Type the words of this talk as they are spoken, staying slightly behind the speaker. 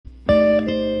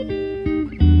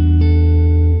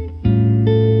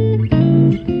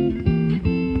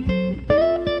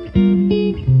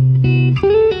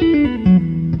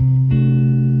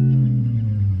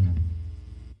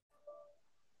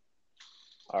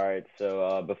All right,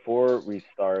 so before we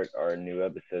start our new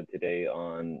episode today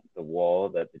on the wall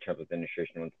that the Trump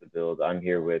administration wants to build, I'm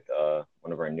here with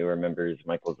one of our newer members,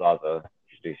 Michael Zaza.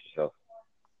 Introduce yourself.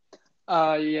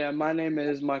 Yeah, my name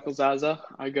is Michael Zaza.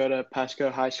 I go to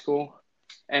Pasco High School,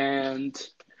 and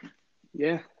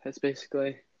yeah, that's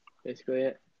basically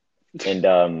it. And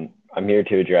I'm here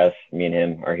to address, me and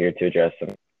him are here to address some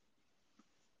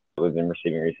we've been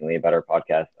receiving recently about our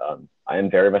podcast. I am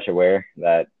very much aware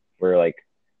that we're like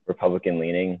Republican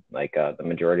leaning, like the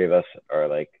majority of us are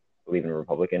like believe in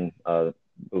Republican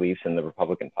beliefs in the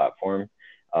Republican platform.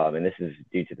 And this is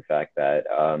due to the fact that,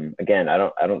 again, I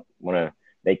don't want to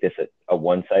make this a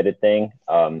one-sided thing.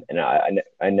 And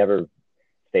I never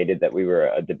stated that we were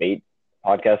a debate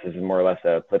podcast. This is more or less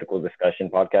a political discussion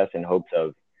podcast in hopes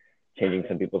of changing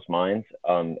some people's minds.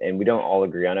 And we don't all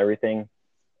agree on everything,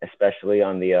 especially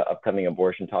on the upcoming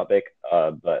abortion topic.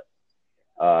 But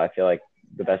I feel like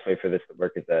the best way for this to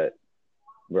work is that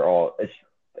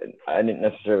I didn't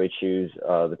necessarily choose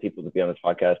the people to be on this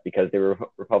podcast because they were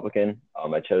Republican.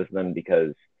 I chose them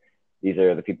because these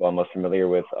are the people I'm most familiar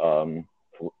with.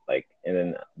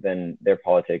 And then their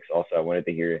politics. Also, I wanted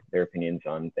to hear their opinions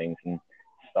on things and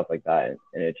stuff like that.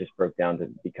 And it just broke down to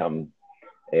become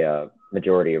a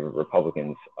majority of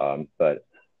Republicans. But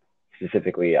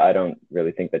specifically, I don't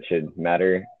really think that should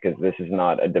matter because this is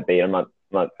not a debate. I'm not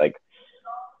like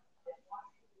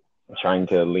trying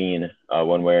to lean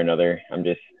one way or another. I'm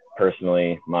just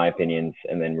personally my opinions,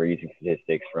 and then we're using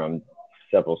statistics from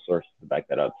several sources to back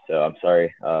that up. So I'm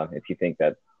sorry if you think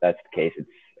that that's the case.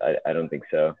 I don't think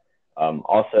so.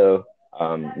 Also,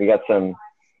 we got some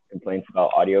complaints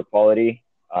about audio quality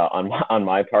on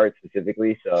my part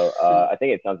specifically. So I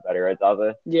think it sounds better, right,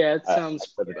 Zaza? Yeah, it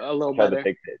sounds a little better. To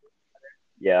fix it.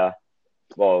 Yeah.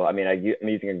 Well, I mean, I'm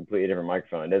using a completely different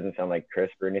microphone. It doesn't sound like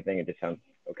crisp or anything. It just sounds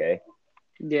okay.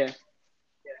 Yeah.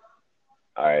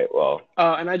 All right. Well.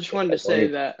 And I just wanted to say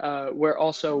that we're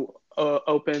also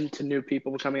open to new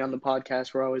people coming on the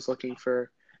podcast. We're always looking for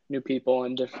new people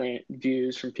and different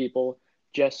views from people.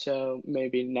 Just so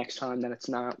maybe next time that it's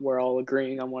not we're all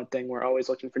agreeing on one thing. We're always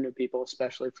looking for new people,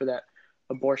 especially for that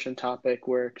abortion topic.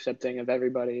 We're accepting of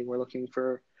everybody. We're looking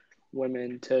for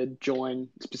women to join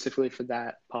specifically for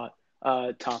that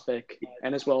topic,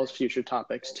 and as well as future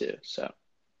topics too. So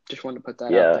just wanted to put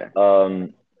that out there.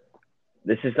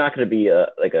 This is not going to be a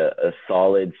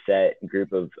solid set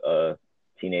group of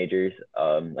teenagers,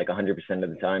 like 100% of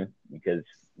the time, because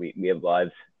we have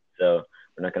lives. So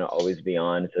we're not going to always be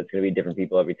on. So it's going to be different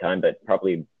people every time, but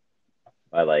probably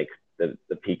by like the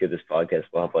peak of this podcast,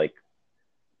 we'll have like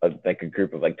a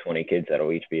group of like 20 kids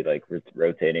that'll each be like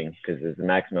rotating because there's a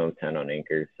maximum of 10 on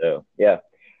Anchor. So yeah,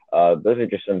 those are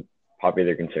just some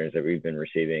popular concerns that we've been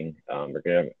receiving. We're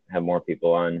going to have more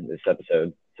people on this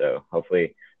episode. So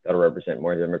hopefully that'll represent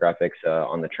more demographics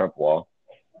on the Trump wall.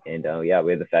 And yeah,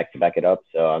 we have the facts to back it up.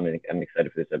 So I'm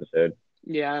excited for this episode.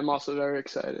 Yeah, I'm also very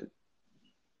excited.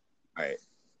 All right.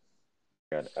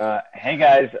 Good. Hey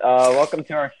guys, welcome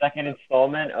to our second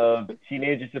installment of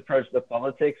Teenagers Approach to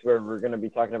Politics, where we're going to be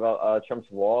talking about Trump's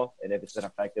wall and if it's an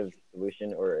effective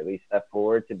solution or at least step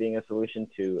forward to being a solution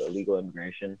to illegal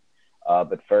immigration.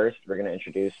 But first, we're going to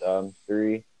introduce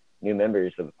 3 new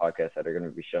members of the podcast that are going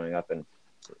to be showing up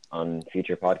on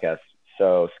future podcasts.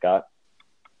 So, Scott.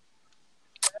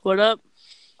 What up?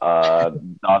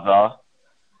 Zaza.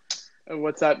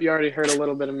 What's up? You already heard a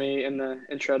little bit of me in the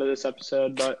intro to this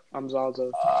episode, but I'm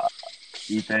Zaza.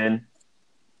 Ethan.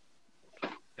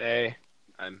 Hey,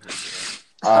 I'm here.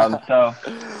 So,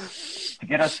 to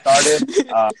get us started,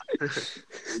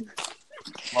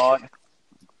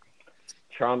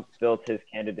 Trump built his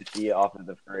candidacy off of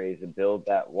the phrase "build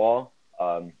that wall."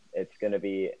 It's going to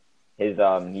be his.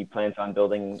 He plans on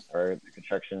building or the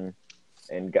construction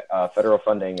and federal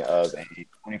funding of a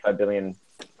 $25 billion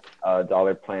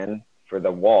dollar plan for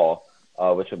the wall,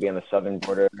 which will be on the southern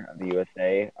border of the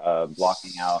USA,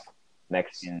 blocking out the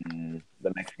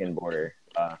Mexican border.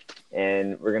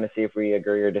 And we're going to see if we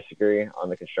agree or disagree on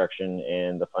the construction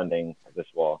and the funding of this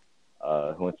wall.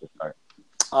 Who wants to start?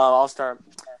 I'll start.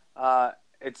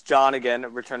 It's John again, a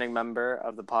returning member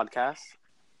of the podcast.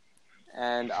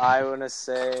 And I want to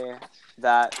say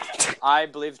that I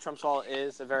believe Trump's wall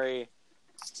is a very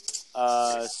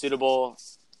suitable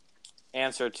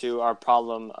answer to our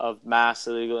problem of mass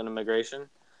illegal immigration,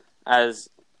 as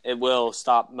it will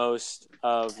stop most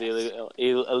of the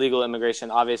illegal immigration.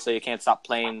 Obviously, you can't stop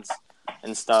planes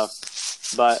and stuff,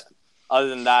 but other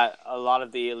than that, a lot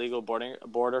of the illegal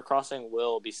border crossing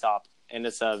will be stopped, and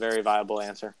it's a very viable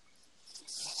answer.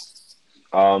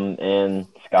 And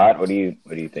Scott, what do you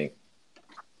think?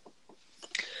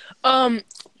 I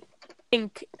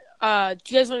think Do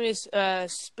you guys want me to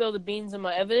spill the beans on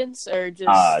my evidence, or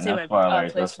just say No my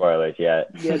spoilers, no place? spoilers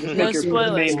yet. Yeah, just No make your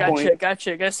spoilers. main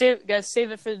Gotcha. point. Gotta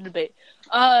save it for the debate.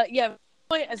 Yeah.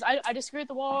 Point as I disagree with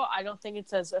the wall. I don't think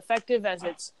it's as effective as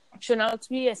it's shown out to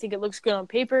be. I think it looks good on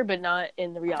paper, but not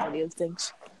in the reality of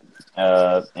things.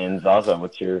 And Zaza,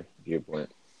 what's your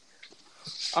viewpoint?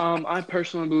 I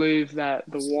personally believe that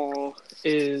the wall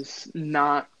is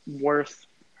not worth.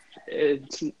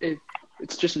 It's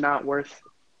just not worth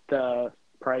the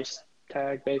price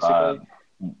tag, basically.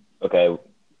 Okay.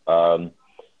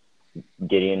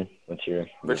 Gideon, what's your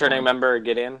Returning member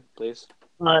Gideon, please.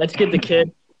 Let's get the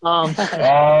kid. Oh,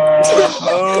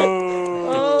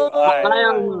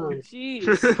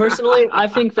 Jeez. Personally, I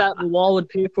think that the wall would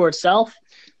pay for itself.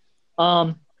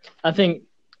 I think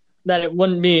that it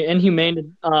wouldn't be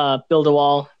inhumane to build a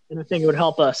wall, and I think it would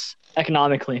help us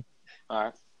economically.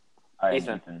 All right.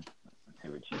 Ethan. Let's see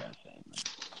what you guys say.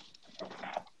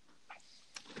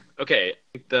 Okay, I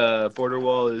think the border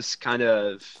wall is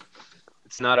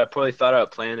it's not a poorly thought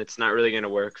out plan. It's not really going to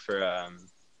work for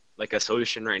like a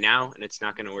solution right now, and it's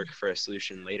not going to work for a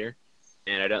solution later.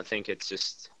 And I don't think it's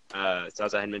just,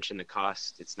 as I had mentioned, the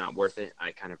cost, it's not worth it.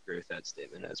 I kind of agree with that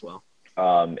statement as well.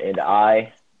 And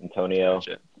I, Antonio,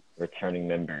 Gotcha. returning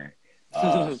member,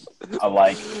 I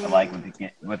like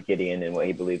with Gideon and what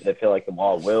he believes. I feel like the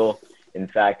wall will, in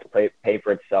fact, pay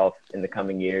for itself in the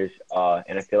coming years.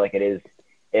 And I feel like it is,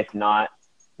 if not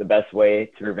the best way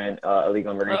to prevent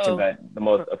illegal immigration, but the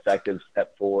most effective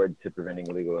step forward to preventing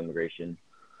illegal immigration,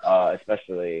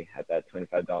 especially at that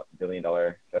 $25 billion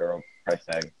federal price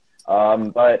tag.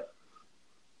 But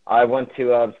I want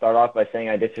to start off by saying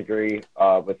I disagree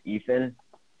with Ethan,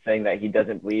 saying that he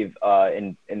doesn't believe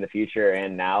in the future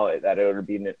and now that it would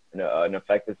be an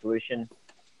effective solution,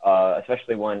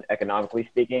 especially one economically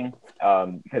speaking,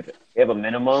 because we have a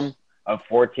minimum of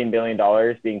 $14 billion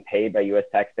being paid by U.S.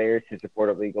 taxpayers to support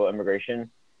illegal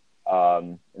immigration,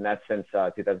 and that's since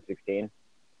 2016.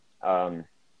 And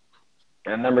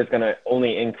that number is going to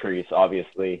only increase,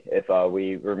 obviously, if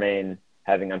we remain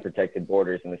having unprotected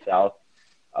borders in the South.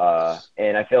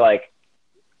 And I feel like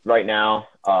right now,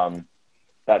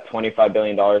 that $25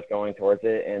 billion going towards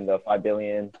it and the $5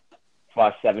 billion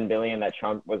plus $7 billion that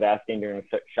Trump was asking during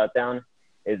the shutdown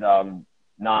is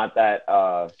not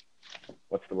that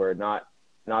what's the word? Not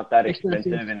that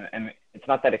expensive, and it's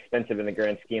not that expensive in the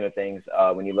grand scheme of things.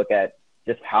 When you look at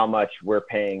just how much we're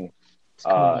paying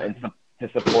to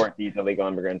support these illegal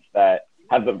immigrants that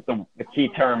have the key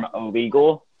term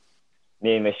illegal,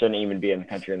 meaning they shouldn't even be in the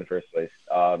country in the first place,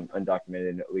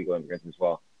 undocumented illegal immigrants as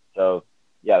well. So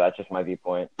yeah, that's just my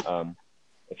viewpoint.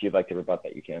 If you'd like to rebut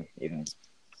that, you can, Ethan.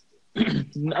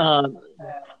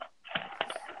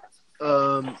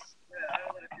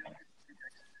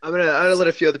 I'm gonna let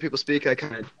a few other people speak. I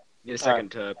kind of need a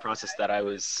second to process that. I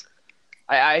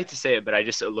hate to say it, but I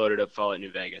just loaded up Fallout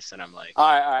New Vegas, and I'm like, all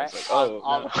right. Like,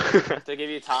 no. To give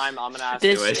you time, I'm gonna ask.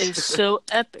 This is so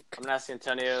epic. I'm gonna ask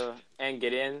Antonio and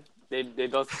Gideon. They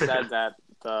both said that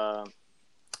the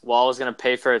wall is gonna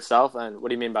pay for itself, and what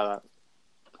do you mean by that?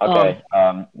 Okay,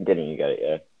 Gideon, you got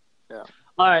it. Yeah.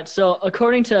 All right. So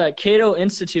according to Cato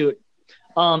Institute,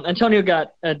 Antonio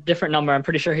got a different number. I'm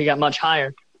pretty sure he got much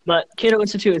higher. But Cato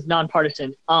Institute is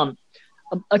nonpartisan.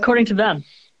 According to them,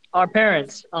 our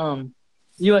parents,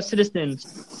 U.S.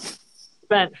 citizens,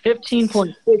 spent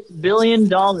 $15.6 billion in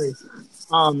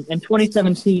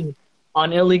 2017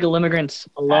 on illegal immigrants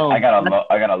alone. I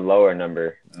got a lower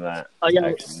number than that. Oh, yeah.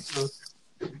 Actually.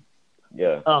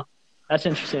 Yeah. Oh, that's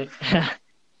interesting.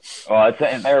 Well,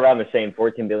 they're around the same,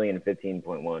 14 billion and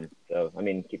 15.1. So, I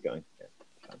mean, keep going. Yeah.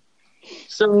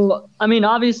 So, I mean,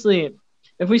 obviously,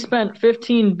 if we spent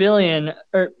 15 billion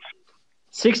or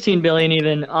 16 billion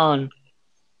even on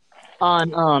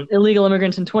illegal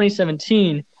immigrants in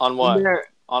 2017, on what?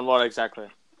 On what exactly?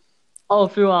 Oh,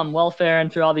 through welfare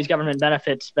and through all these government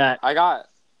benefits that I got.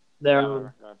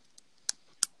 There.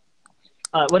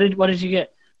 What did you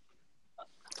get?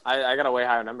 I got a way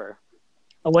higher number.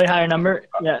 A way higher number?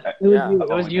 Yeah. It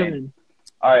was you. Man.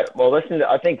 All right. Well, listen.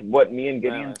 I think what me and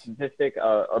Gideon's statistic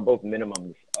are both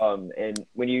minimums. And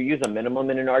when you use a minimum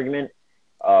in an argument,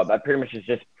 that pretty much is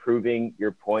just proving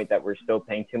your point that we're still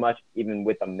paying too much, even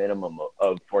with a minimum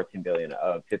of 14 billion,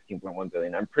 of 15.1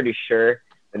 billion. I'm pretty sure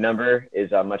the number is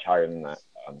much higher than that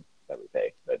that we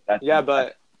pay. But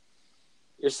but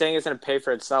you're saying it's going to pay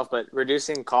for itself, but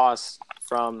reducing costs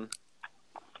from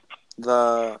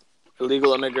the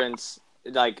illegal immigrants,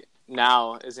 like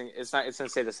now, it's going to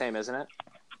stay the same, isn't it?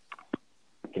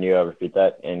 Can you repeat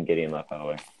that? And Gideon left, by the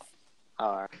way.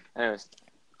 All right. Anyways,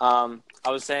 I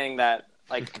was saying that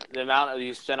like the amount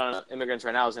you spend on immigrants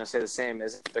right now is going to stay the same,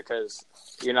 is because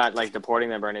you're not like deporting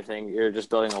them or anything. You're just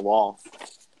building a wall,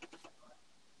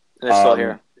 and they're still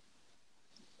here.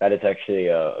 That is actually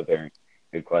a very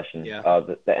good question. Yeah.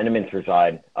 The enemies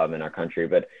reside in our country,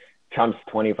 but Trump's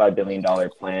 $25 billion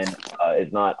plan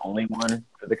is not only one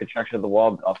for the construction of the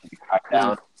wall, but also to crack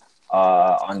down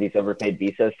on these overpaid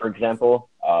visas, for example.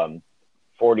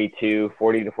 40 to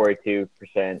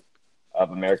 42% of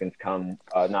Americans come,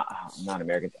 not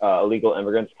Americans, illegal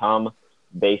immigrants come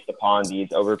based upon these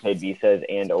overpaid visas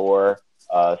and or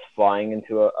flying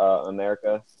into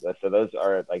America. So those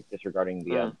are like disregarding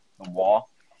the wall.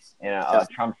 And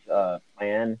Trump's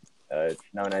plan, it's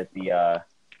known as the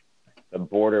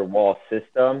border wall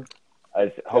system,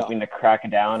 is hoping to crack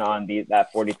down on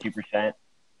that 42%.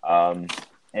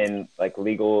 And like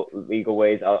legal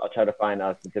ways. I'll try to find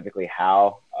out specifically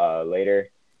how later,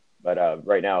 but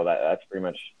right now that's pretty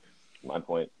much my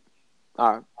point.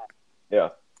 All right.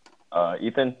 Yeah.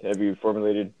 Ethan, have you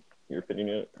formulated your opinion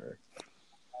yet?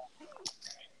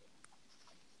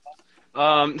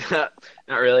 Not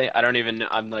really. I don't even.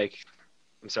 I'm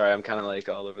sorry. I'm kind of like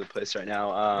all over the place right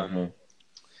now.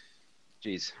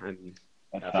 Geez, I'm.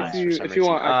 If you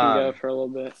want, I can go for a little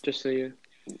bit, just so you.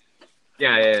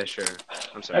 Yeah, sure.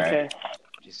 I'm sorry. Okay.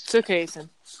 It's okay, Ethan.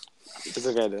 It's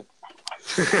okay, dude.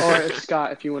 Or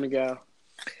Scott, if you want to go.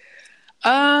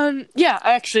 Yeah,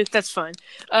 actually, that's fine.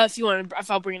 If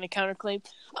I'll bring in a counterclaim,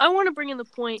 I want to bring in the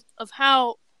point of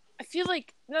how I feel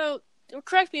like. No,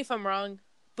 correct me if I'm wrong,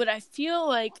 but I feel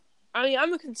like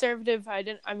I'm a conservative. I'm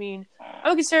a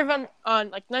conservative on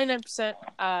like 99%.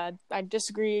 I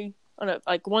disagree on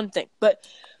one thing, but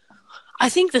I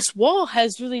think this wall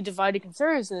has really divided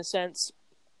conservatives in a sense.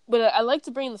 But I like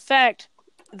to bring the fact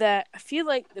that I feel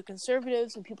like the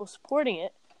conservatives and people supporting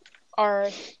it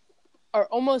are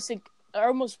almost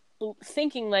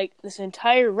thinking like this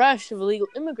entire rush of illegal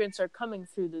immigrants are coming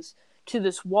through this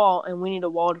wall, and we need a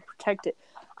wall to protect it.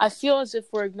 I feel as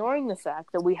if we're ignoring the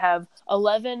fact that we have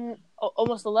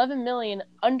almost 11 million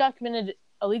undocumented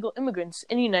illegal immigrants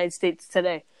in the United States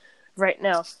today, right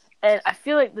now. And I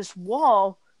feel like this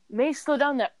wall may slow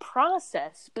down that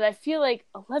process, but I feel like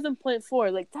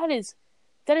 11.4, like that is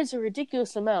a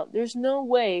ridiculous amount. There's no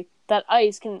way that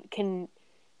ICE can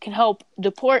help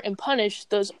deport and punish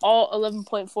those all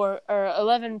 11.4 or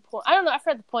 11. I don't know. I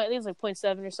forgot the point. I think it's like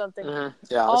 0.7 or something. Mm-hmm.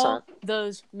 Yeah, all that's right.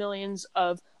 those millions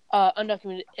of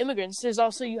undocumented immigrants. There's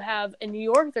also, you have in New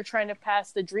York, they're trying to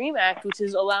pass the DREAM Act, which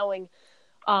is allowing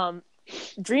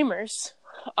dreamers,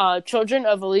 children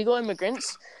of illegal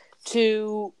immigrants,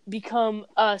 to become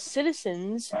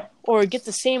citizens or get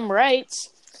the same rights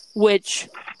as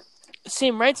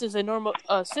a normal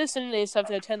citizen. They just have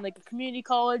to attend like a community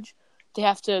college. They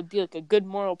have to be like a good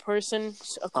moral person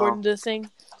according to the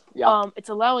thing. Yeah. It's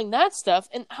allowing that stuff.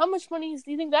 And how much money do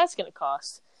you think that's going to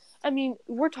cost? I mean,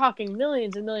 we're talking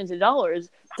millions and millions of dollars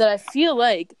that I feel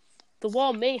like the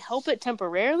wall may help it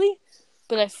temporarily,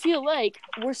 but I feel like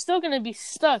we're still going to be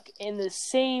stuck in the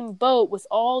same boat with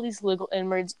all these illegal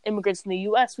immigrants in the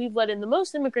U.S. We've let in the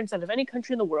most immigrants out of any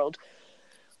country in the world.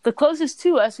 The closest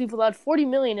to us, we've allowed 40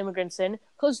 million immigrants in.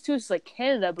 Closest to us is like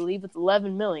Canada, I believe, with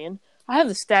 11 million. I have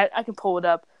the stat. I can pull it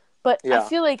up. But yeah. I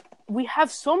feel like we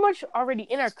have so much already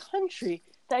in our country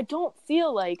that I don't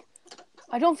feel like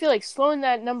slowing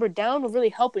that number down will really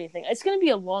help anything. It's going to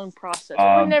be a long process. It's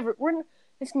going to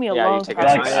be a long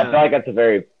process. I feel like that's a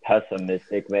very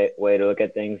pessimistic way to look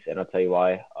at things, and I'll tell you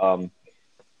why.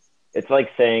 It's like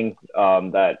saying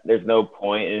that there's no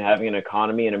point in having an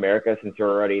economy in America since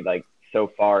we're already like so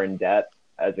far in debt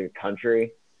as a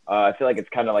country. I feel like it's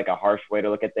kind of like a harsh way to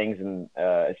look at things, and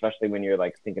especially when you're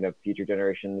like thinking of future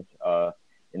generations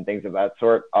and things of that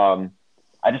sort.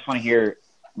 I just want to hear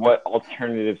what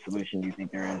alternative solution do you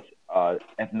think there is,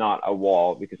 if not a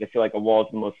wall? Because I feel like a wall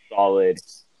is the most solid,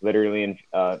 literally and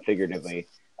figuratively,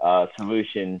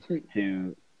 solution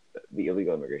to the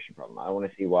illegal immigration problem. I want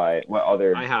to see what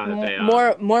other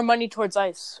more money towards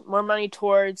ICE, more money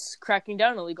towards cracking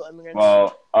down illegal immigrants.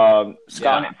 Well,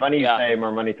 funny you say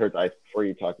more money towards ICE before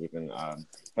you talk, Ethan.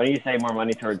 Funny you say more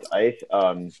money towards ICE.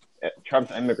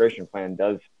 Trump's immigration plan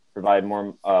does provide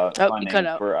more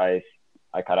funding for ICE.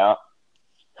 I cut out.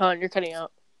 Hold on, you're cutting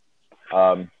out.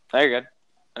 You're good.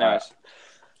 Anyways.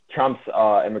 Trump's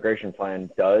immigration plan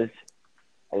does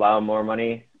allow more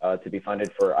money to be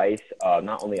funded for ICE.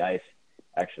 Not only ICE,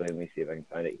 actually, let me see if I can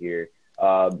find it here.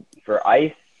 For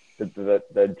ICE, the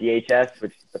DHS,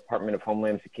 which is the Department of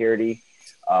Homeland Security,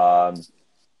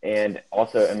 and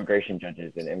also immigration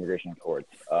judges and immigration courts.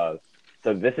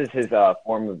 So this is his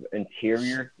form of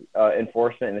interior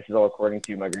enforcement, and this is all according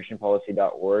to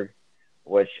migrationpolicy.org,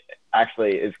 which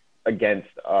actually is against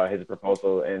his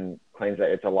proposal and claims that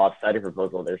it's a lopsided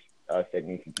proposal. There's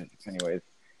stating statistics anyways.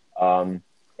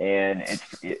 And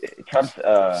Trump's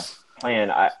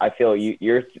plan. I feel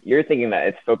you're thinking that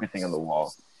it's focusing on the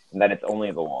wall and that it's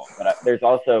only the wall. But there's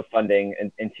also funding,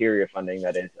 interior funding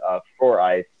that is for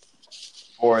ICE,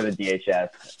 for the DHS,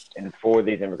 and for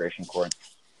these immigration courts.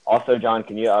 Also, John,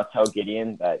 can you tell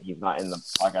Gideon that he's not in the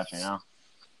podcast right now?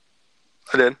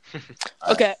 I did.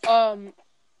 Okay.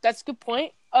 That's a good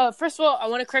point. First of all, I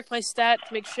want to correct my stat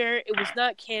to make sure it was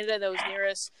not Canada that was near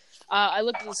us. I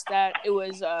looked at the stat. It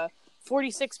was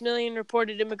 46 million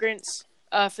reported immigrants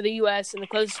for the U.S., and the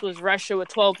closest was Russia with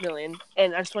 12 million.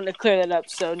 And I just wanted to clear that up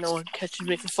so no one catches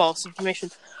me for false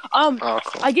information. Cool.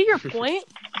 I get your point,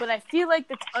 but I feel like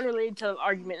that's unrelated to the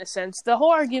argument in a sense. The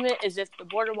whole argument is if the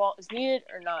border wall is needed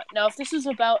or not. Now, if this is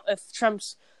about if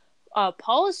Trump's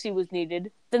policy was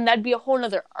needed, then that'd be a whole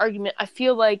other argument. I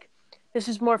feel like this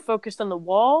is more focused on the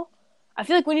wall. I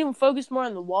feel like we need to focus more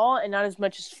on the wall and not as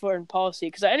much as foreign policy.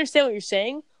 Because I understand what you're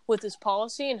saying with this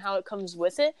policy and how it comes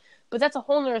with it, but that's a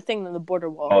whole other thing than the border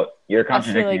wall. Oh, you're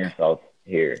contradicting yourself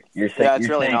here. You're saying, it's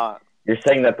really not. You're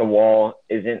saying that the wall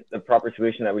isn't the proper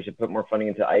solution, that we should put more funding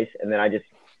into ICE, and then I just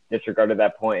disregarded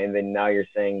that point, and then now you're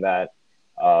saying that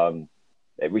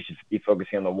that we should be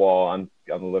focusing on the wall. I'm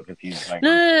a little confused.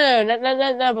 No,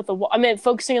 not about the wall. I meant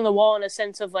focusing on the wall in a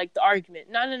sense of like the argument.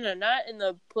 No, not in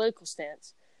the political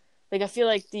stance. Like I feel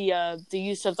like the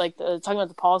use of like talking about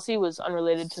the policy was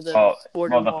unrelated to the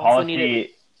border wall. Well, the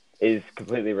policy is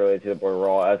completely related to the border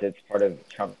wall, as it's part of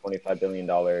Trump's $25 billion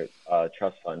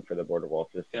trust fund for the border wall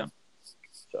system. Yeah.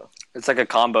 So it's like a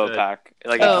combo pack.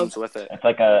 Like it comes with it. It's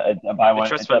like a buy one,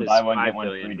 trust it's a fund buy is one get $5 one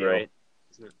billion, free deal. right?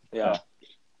 Yeah.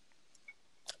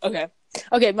 Okay.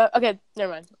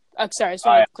 Never mind. Sorry, I just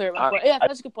wanted to clear my point. Yeah,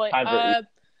 that's a good point.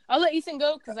 I'll let Ethan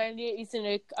go because I need Ethan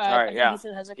to. All right, yeah.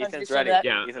 Ethan has a Ethan's contribution ready. to that.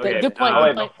 Yeah. Ethan's Okay. ready. Good point. Wait,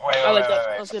 I like that.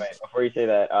 That was good. before you say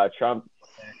that, Trump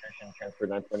administration transferred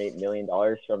 $9.8 million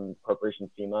from Corporation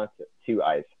FEMA to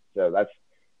ICE. So that's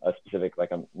a specific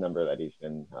a number that he's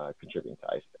been contributing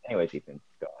to ICE. But anyways, Ethan,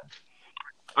 go on.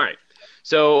 All right.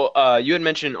 So you had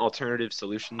mentioned alternative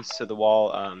solutions to the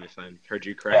wall, if I heard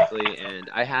you correctly, and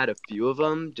I had a few of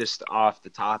them just off the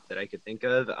top that I could think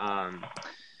of.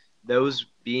 Those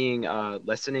being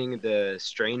lessening the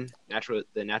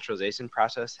naturalization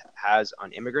process has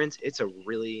on immigrants. It's a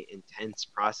really intense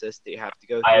process that you have to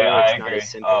go through. I it's not agree. as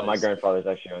simple My as, grandfather's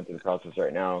actually going through the process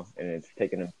right now, and it's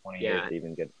taken him 20 years to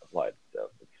even get applied. So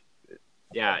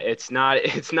yeah, it's not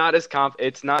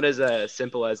as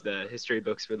simple as the history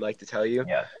books would like to tell you.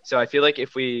 Yeah. So I feel like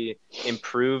if we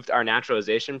improved our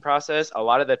naturalization process, a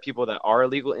lot of the people that are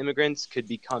illegal immigrants could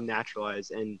become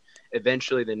naturalized, and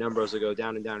eventually the numbers will go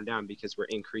down and down and down because we're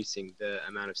increasing the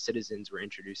amount of citizens we're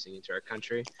introducing into our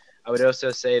country. I would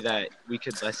also say that we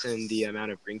could lessen the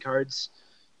amount of green cards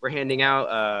we're handing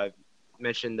out.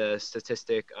 Mentioned the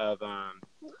statistic of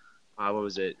what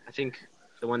was it? I think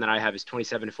the one that I have is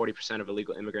 27 to 40% of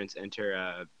illegal immigrants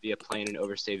enter via plane and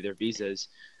overstay their visas.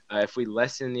 If we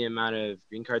lessen the amount of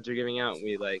green cards we're giving out,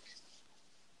 we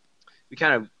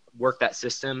kind of work that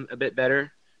system a bit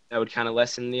better. That would kind of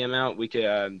lessen the amount. We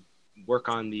could work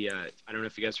on the I don't know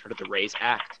if you guys heard of the RAISE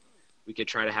Act. We could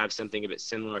try to have something a bit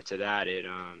similar to that. It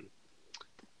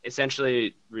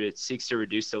essentially seeks to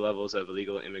reduce the levels of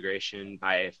illegal immigration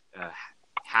by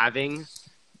having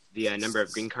the number of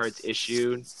green cards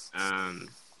issued.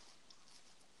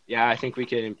 I think we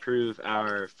could improve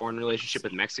our foreign relationship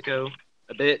with Mexico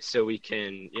a bit so we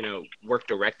can, work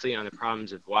directly on the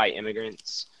problems of why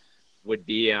immigrants would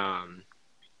be,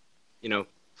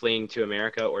 fleeing to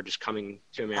America or just coming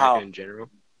to America in general.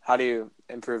 How do you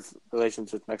improve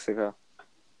relations with Mexico?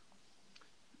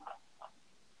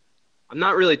 I'm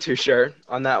not really too sure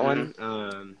on that one.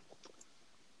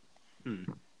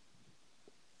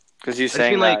 Because you're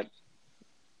saying that.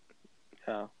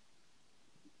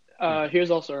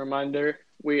 Here's also a reminder: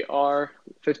 we are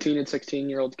 15 and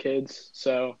 16-year-old kids,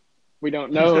 so we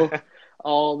don't know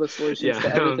all the solutions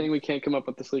to everything. We can't come up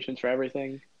with the solutions for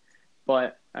everything.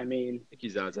 But I mean, I think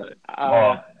he's outside.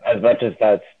 Well, as much as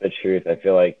that's the truth, I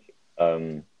feel like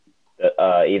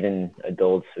even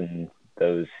adults and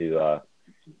those who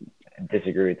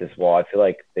disagree with this wall, I feel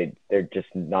like they're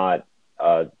just not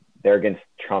they're against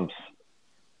Trump's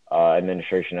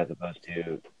administration as opposed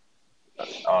to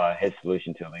his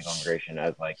solution to illegal immigration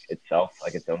as itself,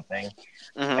 its own thing.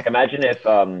 Mm-hmm. Imagine if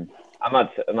I'm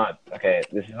not okay.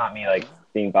 This is not me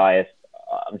being biased.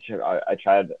 I'm sure I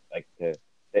tried to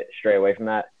stray away from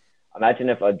that. Imagine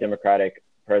if a Democratic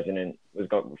president was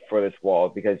going for this wall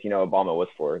because Obama was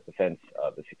for the fence,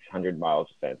 the 600 miles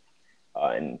of fence,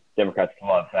 and Democrats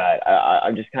love that.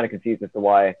 I'm just kind of confused as to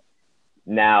why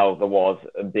now the wall is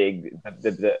a big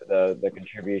the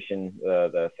contribution,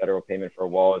 the federal payment for a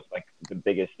wall is like the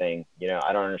biggest thing.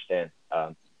 I don't understand.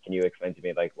 Can you explain to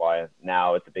me like why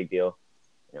now it's a big deal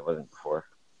and it wasn't before?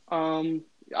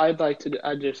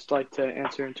 I'd just like to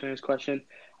answer Antonio's question.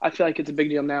 I feel like it's a big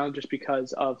deal now just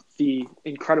because of the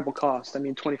incredible cost. I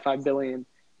mean, $25 billion,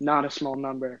 not a small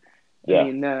number. Yeah. I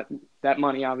mean, that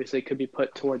money obviously could be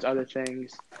put towards other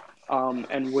things.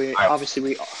 And we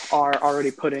are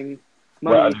already putting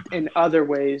money in other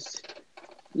ways.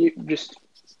 Just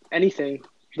anything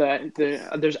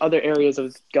there's other areas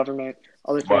of government,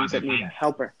 other things that need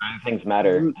help. Other things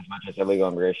matter as much as illegal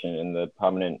immigration and the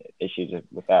prominent issues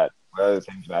with that. What other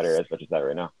things matter as much as that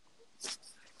right now?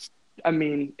 I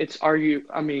mean, literally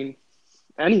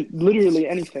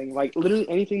anything. Like literally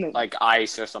anything that like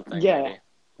ICE or something. Yeah. Maybe.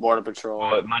 Border Patrol.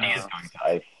 Well, money is going to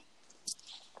ICE.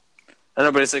 I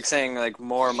know, but it's like saying like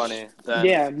more money.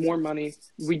 More money.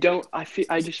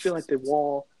 I just feel like the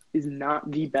wall is not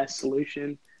the best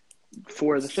solution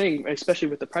for the thing, especially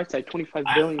with the price tag. $25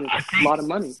 billion is a lot of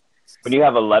money. When you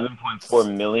have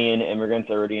 11.4 million immigrants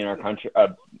already in our country,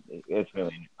 it's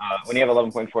million. When you have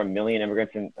 11.4 million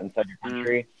immigrants inside your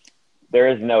country, there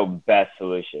is no best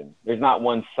solution. There's not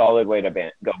one solid way to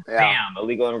go. Bam,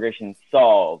 illegal immigration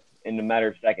solved in a matter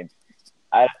of seconds.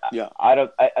 I think you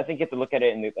have to look at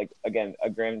it in a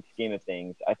grand scheme of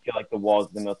things. I feel like the wall is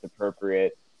the most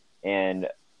appropriate and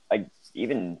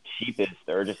even cheapest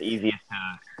or just easiest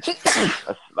to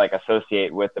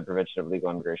associate with the prevention of illegal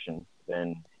immigration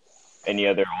than any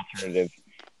other alternative.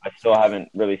 I still haven't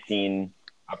really seen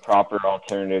a proper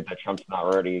alternative that Trump's not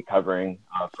already covering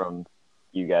from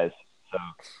you guys. So,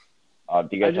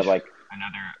 do you guys have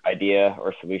another idea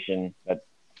or solution that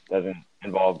doesn't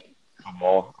involve a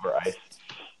wall or ICE?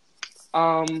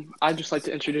 I'd just like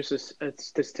to introduce a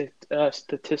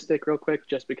statistic real quick,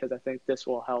 just because I think this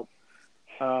will help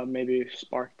maybe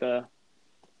spark the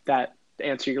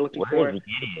answer you're looking for. Where is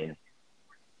Gideon?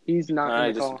 He's not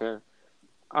in the call.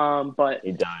 But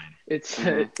he died. It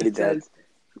says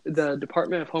the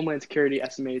Department of Homeland Security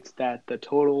estimates that the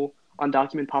total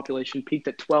undocumented population peaked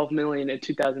at 12 million in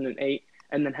 2008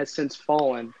 and then has since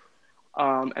fallen.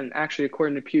 And actually,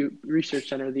 according to Pew Research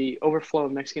Center, the overflow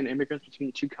of Mexican immigrants between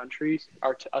the two countries,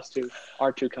 our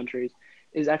two countries,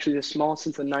 is actually the smallest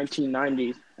since the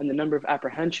 1990s, and the number of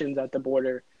apprehensions at the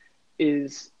border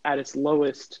is at its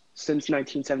lowest since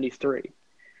 1973.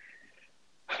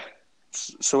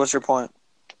 So what's your point?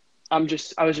 I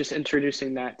was just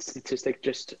introducing that statistic.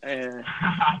 All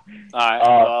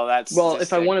right.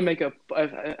 If I want to make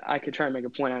I could try and make a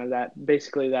point out of that.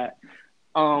 Basically, that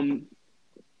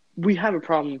we have a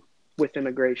problem with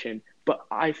immigration, but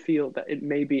I feel that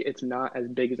it's not as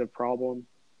big as a problem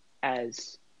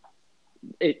as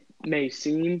it may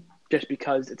seem, just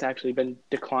because it's actually been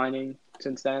declining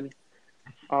since then.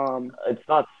 It's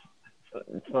not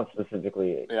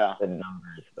specifically the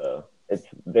numbers, though. It's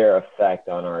their effect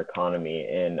on our economy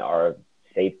and our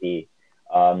safety.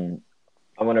 I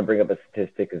want to bring up a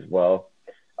statistic as well.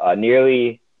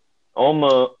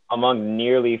 Among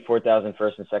nearly 4,000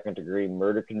 first and second degree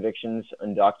murder convictions,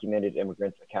 undocumented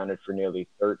immigrants accounted for nearly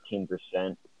 13%,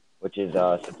 which is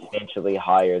substantially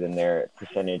higher than their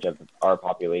percentage of our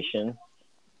population.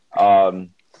 I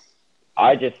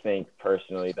just think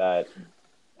personally that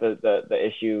the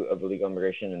issue of illegal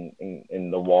immigration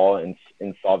and the wall and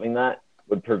solving that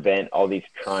would prevent all these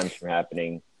crimes from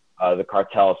happening, the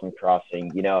cartels from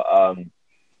crossing.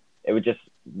 It would just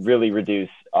really reduce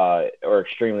or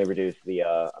extremely reduce the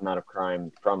amount of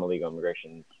crime from illegal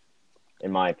immigration,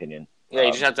 in my opinion. Yeah,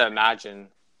 you just have to imagine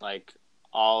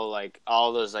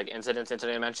all those incidents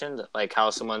Antonio mentioned,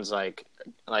 how someone's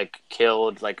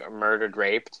killed, murdered,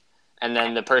 raped, and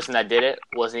then the person that did it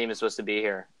wasn't even supposed to be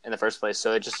here in the first place.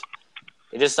 So it just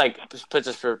puts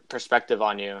a perspective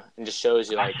on you and just shows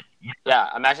you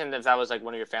imagine if that was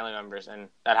one of your family members and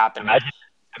that happened.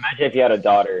 Imagine if you had a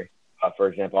daughter, for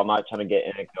example. I'm not trying to get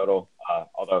anecdotal,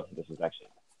 although this is actually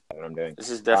what I'm doing. This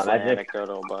is definitely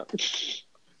anecdotal, but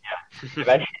yeah.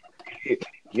 Imagine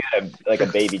you had a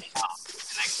baby child,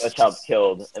 and that child's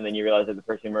killed, and then you realize that the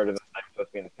person who murdered them is not supposed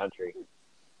to be in this country.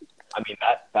 I mean,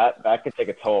 that could take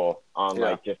a toll on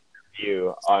just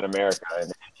view on America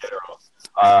in general.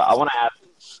 I want to ask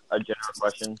a general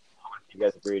question. I want to see if you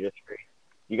guys agree or disagree.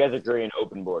 Do you guys agree in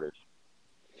open borders?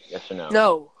 Yes or no?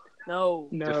 No.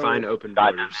 Define open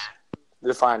borders.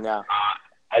 Define, yeah.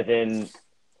 As in,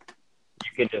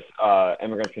 you can just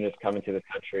immigrants can just come into the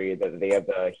country, that they have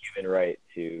the human right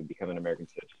to become an American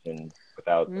citizen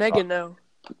without. Megan, no.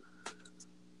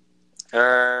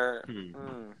 There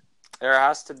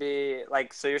has to be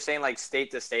so you're saying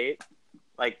state to state,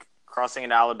 crossing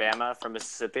into Alabama from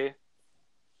Mississippi.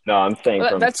 No, I'm saying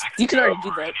Well, from that's you can already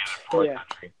do that. Yeah.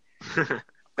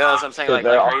 No, that's what I'm saying. So Like,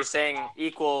 they're are you saying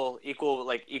equal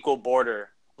border?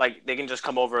 Like, they can just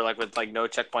come over like with like no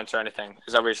checkpoints or anything.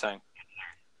 Is that what you're saying?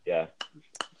 yeah.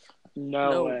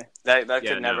 No No. way. That Yeah,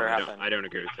 could never no, happen. I don't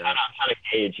agree with I'm that. trying to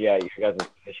gauge, your guys'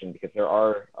 position because there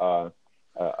are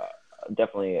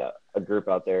definitely a group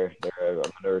out there. There are a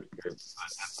minority group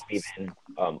that believe in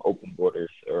open borders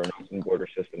or an open border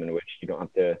system in which you don't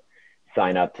have to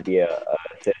sign up to be a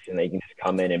citizen. That you can just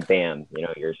come in and bam,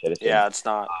 you're a citizen. Yeah, it's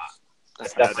not.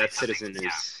 That citizen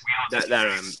is that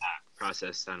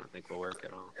process. I don't think will work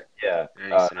at all Yeah.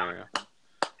 in any scenario.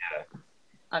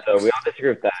 So we all disagree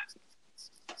with that.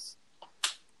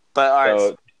 But all right,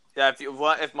 So yeah.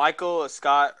 If Michael,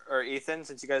 Scott, or Ethan,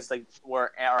 since you guys like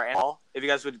are in all, if you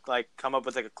guys would like come up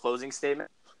with like a closing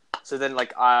statement, so then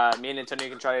like me and Antonio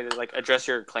can try to like address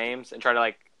your claims and try to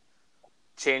like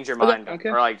change your mind Okay.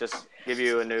 or like just give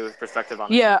you a new perspective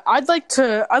on it. Yeah, I'd like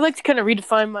to kind of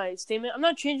redefine my statement. I'm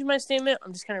not changing my statement.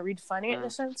 I'm just kind of redefining it in a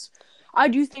sense. I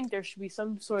do think there should be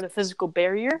some sort of physical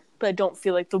barrier, but I don't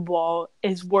feel like the wall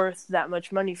is worth that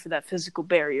much money for that physical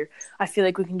barrier. I feel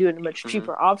like we can do it in a much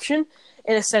cheaper option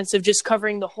in a sense of just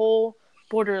covering the whole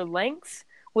border length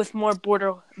with more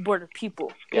border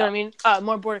people. You know what I mean?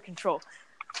 More border control.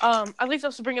 I'd like to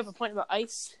also bring up a point about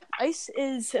ICE. ICE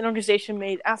is an organization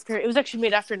it was actually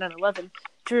made after 9/11 to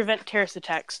prevent terrorist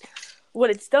attacks. What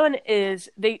it's done is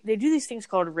they do these things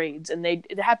called raids, and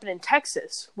it happened in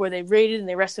Texas where they raided and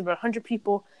they arrested about 100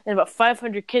 people, and about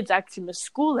 500 kids actually missed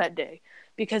school that day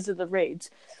because of the raids.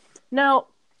 Now,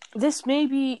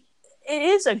 it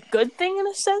is a good thing in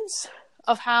a sense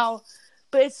of how,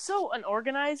 but it's so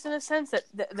unorganized in a sense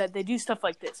that they do stuff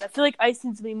like this. I feel like ICE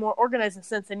needs to be more organized in a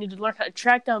sense they need to learn how to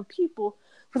track down people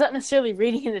without necessarily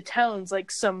raiding into towns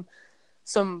like some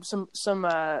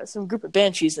group of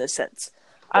banshees in a sense.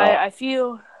 I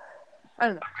feel, I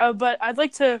don't know, but I'd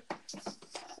like to.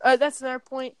 That's another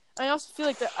point. I also feel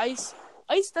like that ICE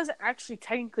doesn't actually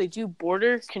technically do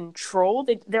border control.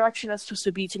 They're actually not supposed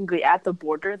to be technically at the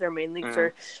border. They're mainly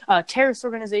for terrorist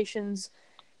organizations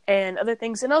and other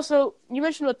things. And also, you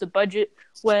mentioned about the budget.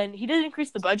 When he did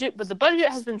increase the budget, but the budget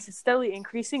has been steadily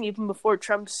increasing even before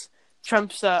Trump's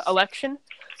election.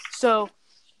 So,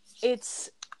 ICE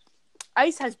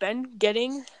has been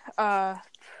getting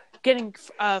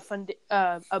funded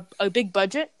a big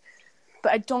budget,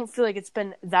 but I don't feel like it's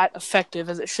been that effective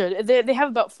as it should. They have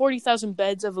about 40,000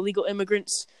 beds of illegal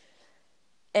immigrants,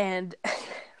 and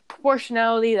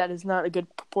proportionality, that is not a good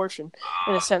proportion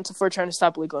in a sense if we're trying to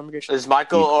stop illegal immigration. Is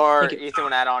Michael or Ethan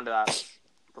want to add on to that?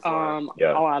 I'll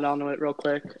add on to it real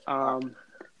quick.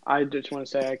 I just want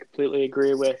to say I completely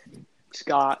agree with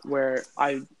Scott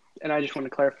I just want to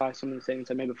clarify some of the things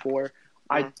I made before.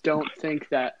 I don't think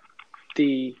that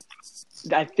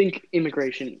I think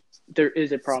there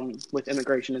is a problem with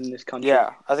immigration in this country. Yeah,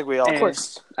 I think we all. And Of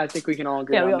course. I think we can all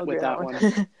agree with that one.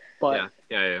 But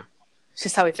Yeah. It's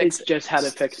just how we fix it. it's just how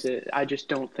to fix it. I just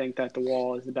don't think that the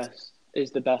wall is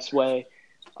the best way.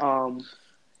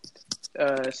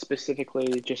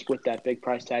 Specifically, just with that big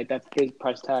price tag. That big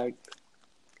price tag.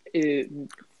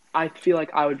 I feel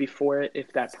like I would be for it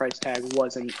if that price tag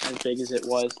wasn't as big as it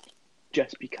was,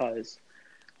 just because.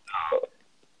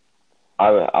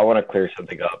 I want to clear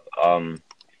something up.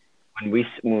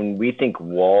 When we think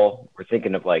wall, we're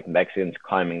thinking of like Mexicans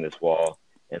climbing this wall,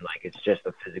 and like it's just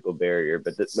a physical barrier.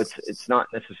 But it's not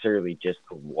necessarily just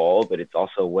the wall, but it's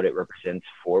also what it represents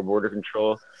for border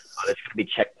control. There's going to be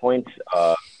checkpoints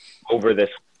over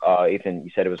this. Ethan, you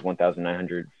said it was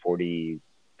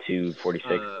 1,942,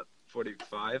 46.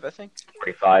 45, I think.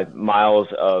 45 miles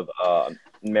of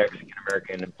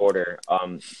Mexican-American border.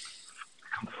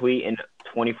 Complete and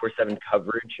 24/7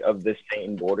 coverage of this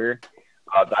same border.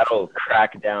 That'll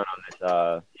crack down on this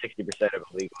 60% of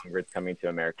illegal immigrants coming to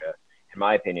America, in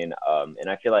my opinion. And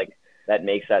I feel like that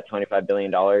makes that $25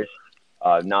 billion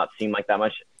not seem like that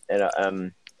much,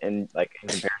 and like in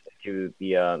comparison to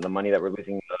the money that we're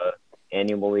losing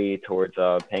annually towards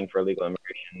paying for illegal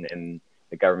immigration and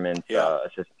the government's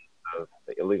assistance of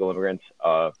the illegal immigrants,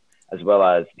 as well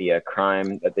as the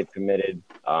crime that they've committed,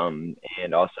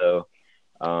 and also.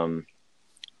 I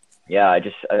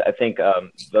think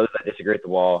those that disagree with the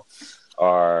wall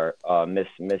are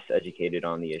miseducated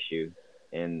on the issue,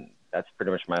 and that's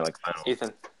pretty much my final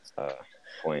Ethan.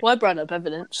 point. Well, I brought up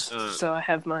evidence, so I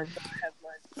have mine.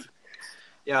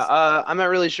 Yeah, I'm not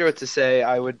really sure what to say.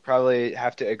 I would probably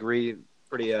have to agree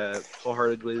pretty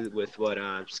wholeheartedly with what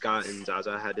Scott and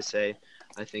Zaza had to say.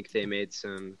 I think they made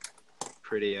some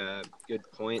pretty good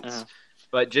points.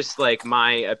 But just like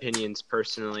my opinions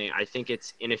personally, I think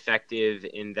it's ineffective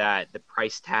in that the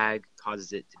price tag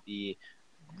causes it to be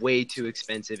way too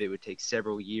expensive. It would take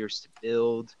several years to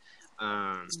build.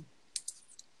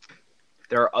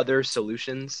 There are other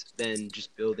solutions than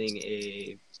just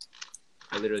building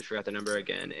I literally forgot the number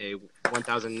again, a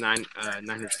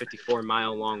 1,954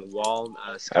 mile long wall.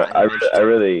 I Scott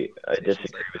disagree like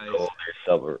with the whole.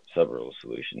 There's several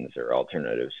solutions or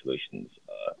alternative solutions.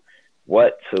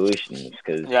 What solutions?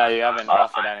 Because Yeah, you haven't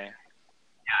offered any.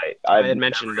 I had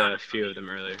mentioned a few of them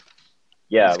earlier.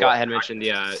 Yeah, Scott had mentioned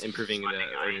improving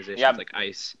the organizations like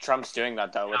ICE. Trump's doing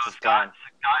that though. What's his plan?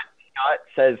 Scott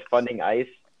says funding ICE,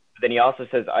 but then he also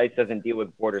says ICE doesn't deal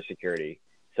with border security.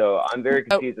 So I'm very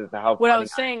confused as to how. What I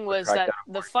was saying was that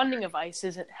the funding of ICE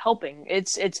isn't helping.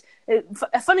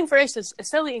 Funding for ICE has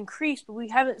steadily increased, but we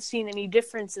haven't seen any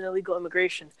difference in illegal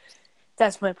immigration.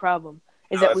 That's my problem.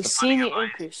 Is that we've seen the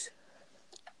increase.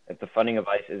 If the funding of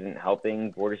ICE isn't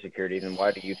helping border security, then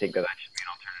why do you think that should be an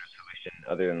alternative solution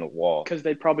other than the wall? Because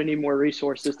they probably need more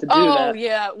resources to do that. Oh,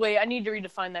 yeah. Wait, I need to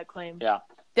redefine that claim. Yeah.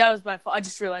 That was my fault. I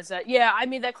just realized that. Yeah, I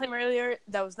made that claim earlier.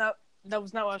 That was not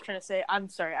what I was trying to say. I'm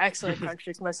sorry. I accidentally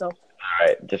contradicted myself. All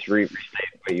right, just restate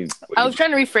what you. I was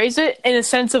trying to rephrase it in a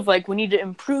sense of like we need to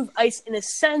improve ICE in a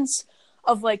sense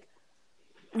of like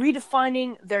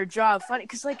redefining their job.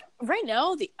 Because like right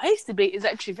now the ICE debate is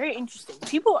actually very interesting.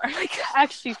 People are like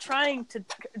actually trying to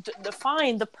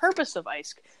define the purpose of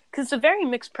ICE because it's a very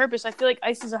mixed purpose. I feel like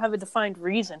ICE doesn't have a defined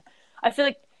reason. I feel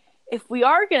like if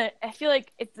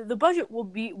the budget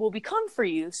will become for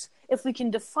use if we can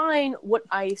define what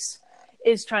ICE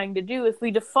is trying to do. If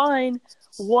we define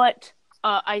what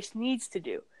ICE needs to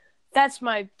do, that's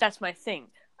my thing.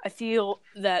 I feel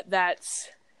that's.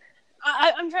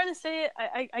 I'm trying to say it.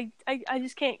 I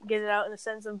just can't get it out in the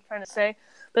sense I'm trying to say.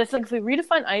 But I feel like if we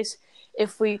redefine ICE,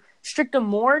 if we strict them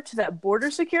more to that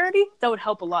border security, that would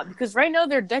help a lot. Because right now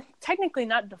they're technically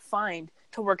not defined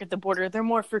to work at the border. They're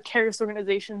more for terrorist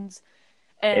organizations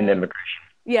and in immigration.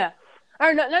 Yeah,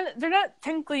 or they're not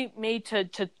technically made to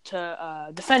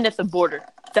defend at the border.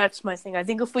 That's my thing. I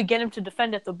think if we get them to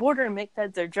defend at the border and make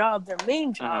that their job, their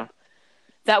main job,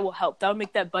 that will help. That will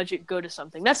make that budget go to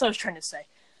something. That's what I was trying to say.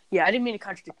 Yeah, I didn't mean to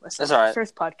contradict myself. That's all right.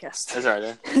 First podcast. That's all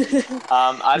right.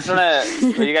 I just want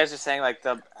to. What you guys are saying, like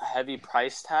the heavy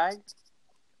price tag,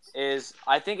 is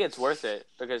I think it's worth it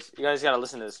because you guys got to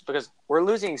listen to this because we're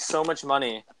losing so much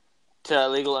money to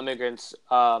illegal immigrants,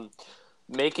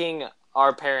 making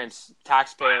our parents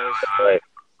taxpayers. Right.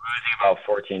 Losing about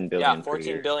 $14 billion. Yeah,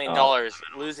 $14 billion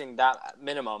losing that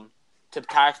minimum to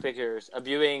taxpayers,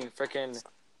 abusing freaking,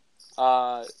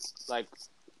 like,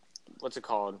 what's it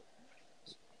called?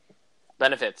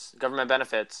 Benefits, government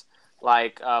benefits,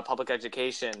 like public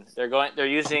education. They're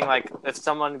using like if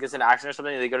someone gets in an accident or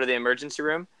something, they go to the emergency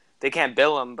room. They can't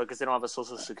bill them because they don't have a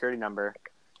social security number.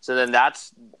 So then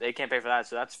they can't pay for that.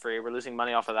 So that's free. We're losing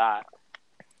money off of that,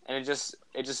 and it just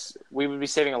we would be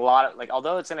saving a lot.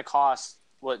 Although it's going to cost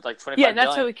like $25 billion.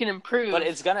 That's how we can improve. But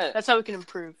that's how we can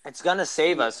improve. It's gonna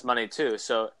save us money too.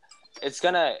 So it's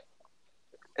not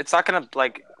gonna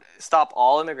like stop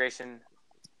all immigration.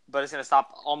 But it's going to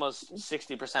stop almost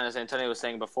 60%, as Antonio was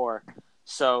saying before.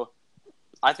 So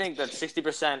I think that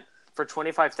 60% for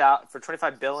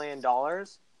 $25 billion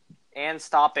and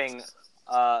stopping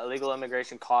illegal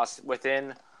immigration costs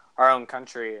within our own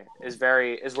country is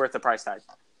worth the price tag.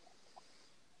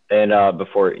 And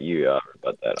before you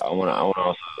rebut that, I want to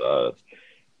also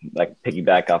like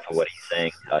piggyback off of what he's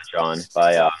saying, John.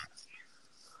 By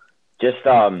just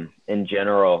in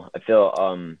general, I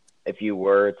feel if you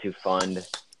were to fund.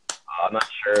 I'm not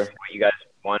sure what you guys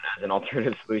want as an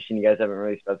alternative solution. You guys haven't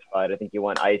really specified. I think you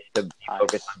want ICE to be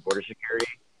focused on border security.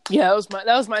 Yeah,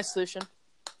 that was my solution.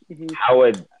 Mm-hmm. How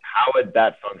would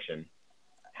that function?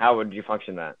 How would you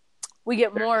function that? We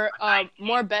get more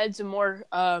beds and more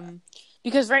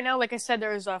because right now, like I said,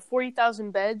 there's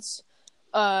 40,000 beds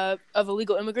of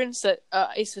illegal immigrants that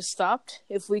ICE has stopped.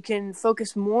 If we can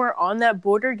focus more on that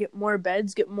border, get more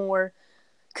beds, get more,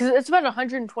 because it's about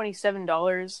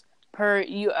 $127. Per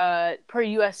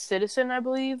U.S. citizen, I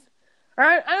believe. Or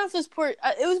I don't know if this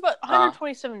it was about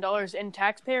 $127 in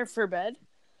taxpayer per bed,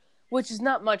 which is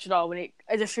not much at all when it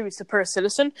distributes to per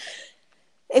citizen.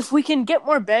 If we can get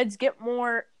more beds, get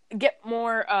more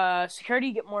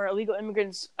security, get more illegal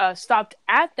immigrants stopped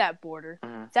at that border,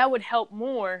 that would help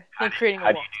more than creating a wall.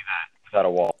 How do you do that without a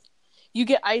wall? You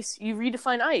get ICE. You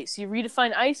redefine ICE. You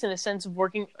redefine ICE in a sense of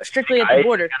working strictly at the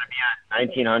border. It's going to be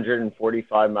at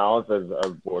 1,945 miles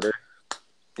of border.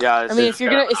 Yeah, I mean, if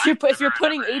you're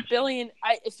putting $8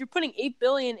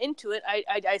 billion into it,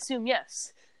 I assume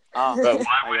yes. But why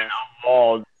would no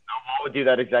wall wall would do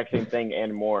that exact same thing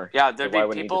and more. Yeah, there'd So why be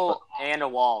wouldn't you people and a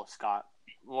wall, Scott.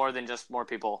 More than just more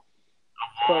people.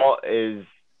 The wall is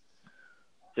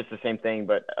just the same thing,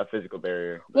 but a physical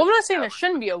barrier. Well, I'm not saying there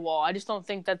shouldn't be a wall. I just don't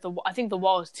think that I think the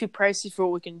wall is too pricey for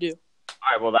what we can do.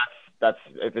 All right, well, that's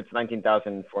if it's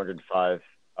 19,405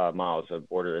 miles of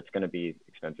border, it's going to be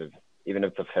expensive, even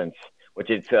if it's a fence, which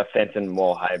is a fence and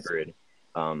wall hybrid.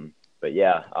 But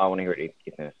yeah, I want to hear what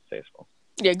Ethan has to say as well.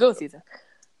 Yeah, go with Ethan.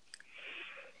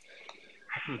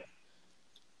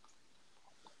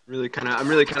 I'm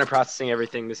really kind of processing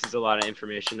everything. This is a lot of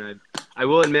information. I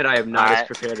will admit I am not as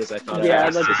prepared as I thought. Yeah, I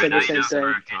I'd was. like to say the Yeah,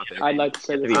 same thing. I'd like to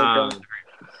say the same thing.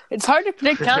 It's hard to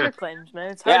predict counterclaims,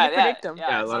 man. It's hard to predict them.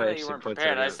 Yeah, a it's lot not of that you weren't interesting points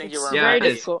prepared. right I now. just think you It's weren't very ready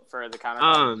difficult. for the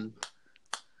counterclaim.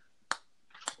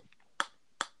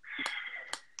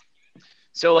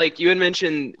 So, like you had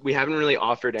mentioned, we haven't really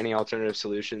offered any alternative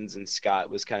solutions, and Scott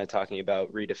was kind of talking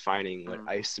about redefining what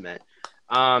ICE meant.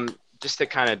 Just to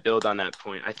kind of build on that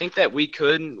point, I think that we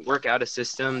could work out a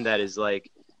system that is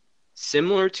like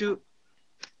similar to.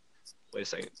 Wait a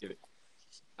second. Give it.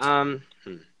 I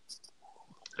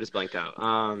just blanked out.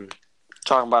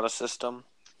 Talking about a system.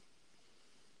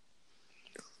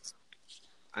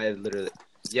 I literally.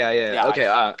 Yeah. Okay.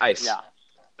 ICE. Yeah.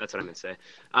 That's what I meant to say.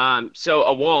 So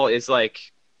a wall is like,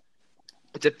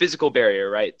 it's a physical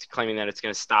barrier, right? Claiming that it's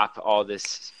going to stop all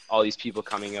these people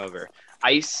coming over.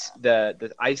 ICE,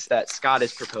 the ICE that Scott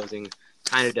is proposing,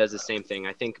 kind of does the same thing,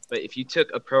 I think. But if you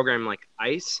took a program like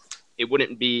ICE, it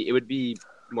would be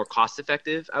more cost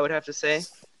effective, I would have to say,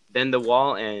 than the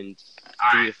wall, and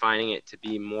redefining it to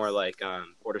be more like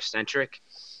border centric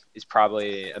is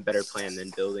probably a better plan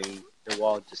than building the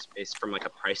wall just based from like a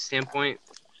price standpoint.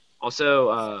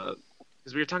 Also,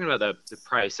 because we were talking about the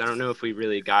price, I don't know if we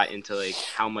really got into like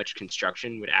how much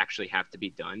construction would actually have to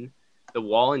be done. The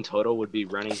wall in total would be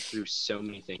running through so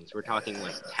many things. We're talking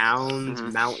like towns,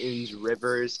 mountains,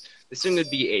 rivers. This thing would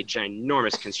be a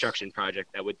ginormous construction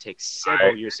project that would take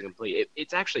several years to complete.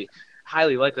 It's actually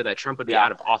highly likely that Trump would be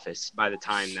out of office by the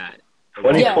time that the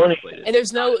wall is completed. And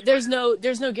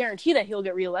there's no guarantee that he'll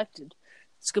get reelected.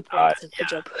 It's a good point. Good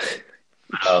job.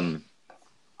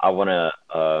 I wanna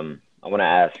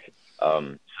ask.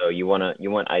 So you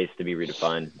want ICE to be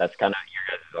redefined. That's kind of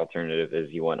your guys' alternative. Is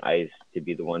you want ICE to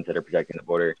be the ones that are protecting the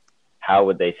border. How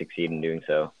would they succeed in doing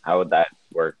so? How would that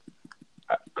work?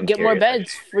 Get more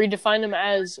beds. Redefine them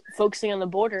as focusing on the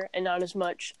border and not as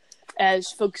much as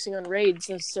focusing on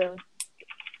raids.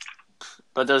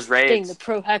 But those raids. The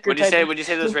pro hacker. Would you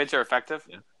say those raids are effective?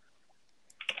 Yeah.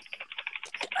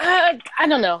 I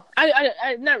don't know.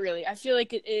 I not really. I feel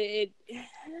like it.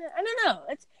 I don't know.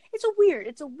 It's a weird.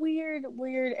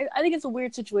 I think it's a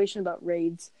weird situation about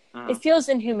raids. It feels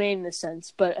inhumane in a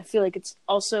sense, but I feel like it's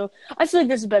also. I feel like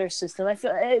there's a better system. I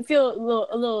feel a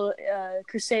little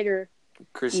Crusader.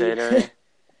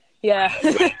 Yeah.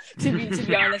 to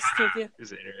be honest with you.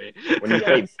 Crusader. When you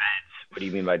say beds, what do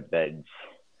you mean by beds?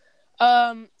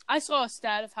 I saw a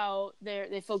stat of how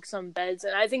they focus on beds,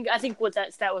 and I think what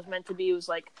that stat was meant to be was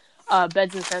like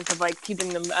beds in the sense of like keeping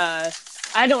them.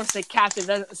 I don't want to say captive;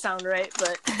 that doesn't sound right,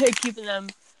 but keeping them.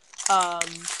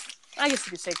 I guess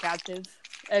you could say captive,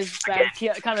 as bad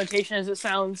connotation as it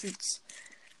sounds. It's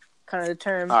kind of the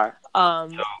term. All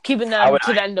right. Keeping them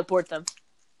to then deport them.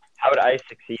 How would ICE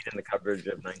succeed in the coverage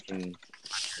of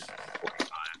 1945?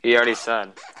 He already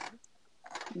said.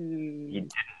 He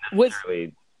didn't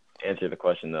necessarily answer the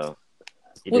question though.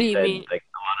 What do you mean? Like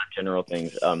a lot of general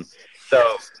things. So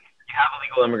you have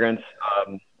illegal immigrants,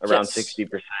 around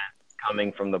 60%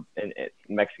 coming from the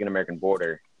Mexican-American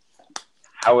border.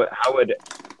 How would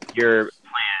your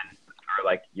plan or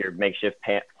like your makeshift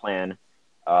plan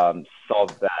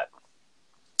solve that?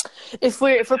 If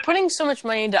we're putting so much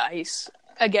money into ICE,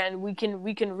 again, we can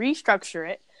restructure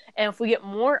it, and if we get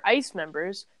more ICE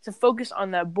members to focus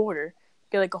on that border,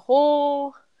 get like a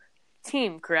whole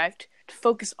team, correct, to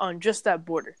focus on just that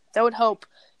border. That would help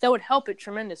it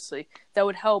tremendously. That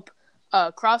would help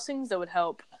crossings. That would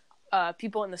help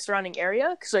people in the surrounding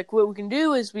area. Because like what we can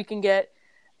do is we can get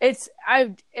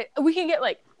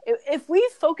like if we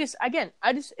focus again.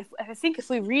 I think if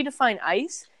we redefine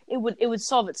ICE, it would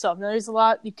solve itself. Now there's a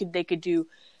lot they could do.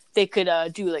 They could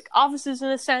do like offices in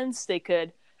a sense. They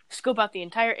could scope out the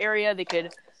entire area. They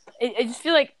could. I just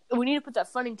feel like we need to put that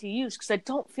funding to use because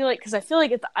I feel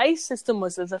like if the ICE system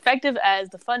was as effective as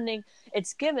the funding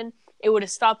it's given, it would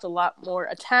have stopped a lot more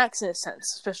attacks in a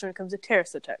sense, especially when it comes to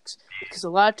terrorist attacks. Because a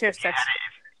lot of terrorist attacks.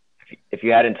 If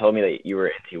you hadn't told me that you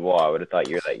were anti-wall, I would have thought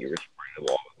you were supporting the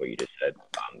wall with what you just said.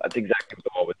 That's exactly what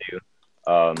the wall would do.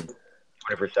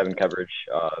 24/7 coverage,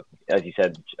 as you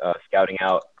said, scouting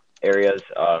out areas,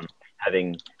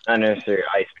 having not necessarily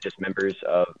ICE, but just members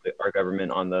of our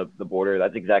government on the border.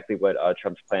 That's exactly what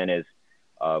Trump's plan is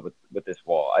with this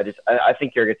wall. I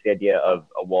think you're against the idea of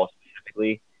a wall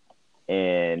specifically,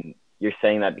 and you're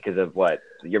saying that because of what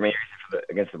your main reason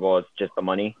against the wall is just the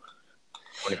money.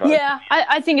 Yeah,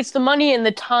 I think it's the money and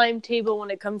the timetable when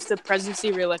it comes to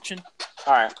presidency reelection.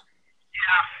 All right.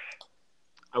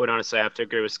 I would honestly have to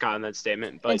agree with Scott on that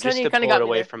statement, but Antonio, just to pull it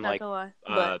away from like I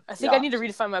think I need to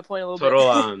redefine my point a little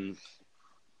total bit.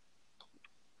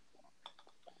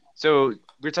 So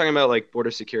we're talking about like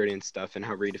border security and stuff, and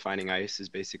how redefining ICE is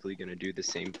basically going to do the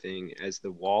same thing as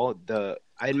the wall. I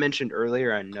had mentioned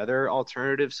earlier another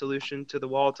alternative solution to the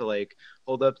wall to like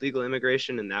hold up legal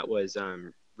immigration, and that was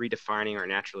redefining our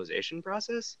naturalization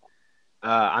process.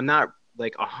 I'm not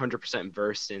like 100%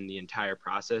 versed in the entire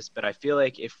process, but I feel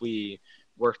like if we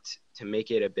worked to make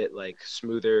it a bit like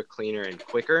smoother, cleaner, and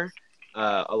quicker,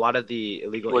 a lot of the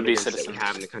illegal immigrants that we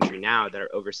have in the country now that are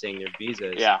overstaying their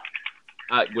visas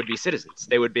would be citizens.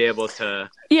 They would be able to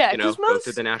go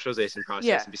through the naturalization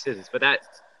process and be citizens. But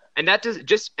that does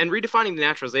just, and redefining the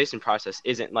naturalization process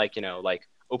isn't like, like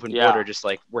open border, just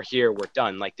like we're here, we're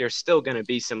done. Like there's still going to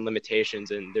be some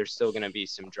limitations and there's still going to be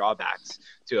some drawbacks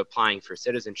to applying for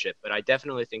citizenship. But I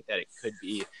definitely think that it could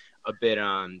be a bit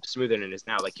smoother than it is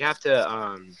now. Like you have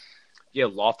to be a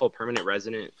lawful permanent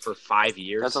resident for 5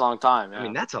 years. That's a long time. Yeah. I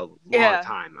mean, that's a long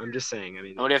time. I'm just saying. I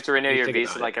mean, and would you have to renew your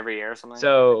visa like every year or something?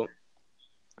 So,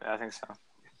 yeah, I think so.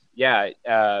 Yeah,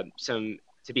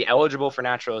 to be eligible for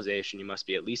naturalization, you must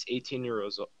be at least 18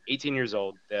 years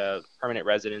old, the permanent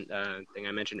resident thing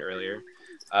I mentioned earlier,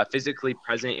 physically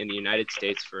present in the United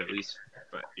States for at least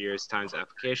 5 years times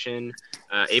application,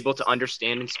 able to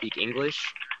understand and speak English,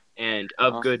 and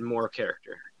of good moral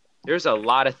character. There's a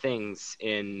lot of things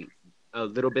in a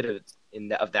little bit of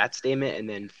that statement, and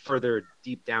then further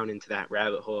deep down into that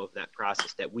rabbit hole of that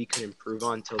process that we could improve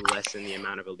on to lessen the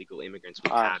amount of illegal immigrants we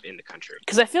have in the country.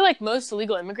 Because I feel like most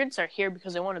illegal immigrants are here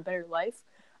because they want a better life.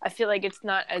 I feel like it's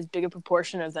not as big a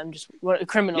proportion of them just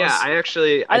criminals. Yeah, I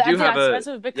that's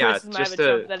a big criticism I have of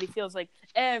Trump, that he feels like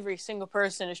every single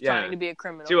person is trying to be a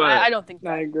criminal. I don't think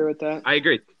that. I agree with that. I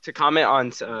agree. To comment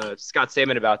on Scott's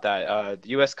statement about that, the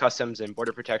U.S. Customs and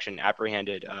Border Protection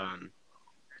apprehended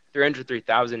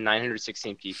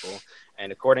 303,916 people,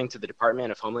 and according to the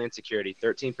Department of Homeland Security,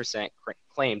 13%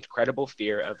 claimed credible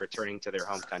fear of returning to their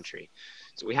home country.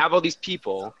 So we have all these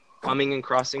people coming and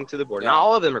crossing to the border. Not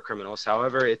all of them are criminals.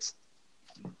 However,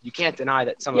 you can't deny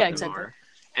that some of them are.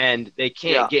 And they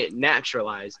can't get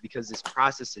naturalized because this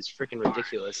process is freaking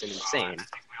ridiculous and insane.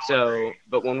 So,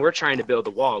 but when we're trying to build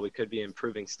a wall, we could be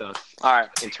improving stuff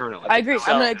internally. I agree.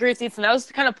 I'm going to agree with Ethan. That was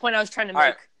the kind of point I was trying to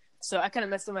make. So I kind of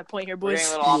messed up my point here, boys. We're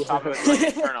getting a little off topic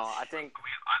with internal. I think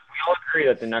we all agree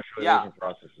that the naturalization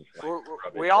process is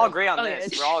we all agree on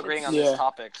this. We're all agreeing on these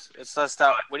topics. It's just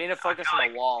that we need to focus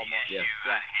on the wall more. Yeah.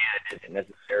 Isn't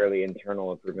necessarily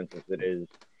internal improvements as it is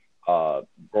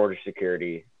border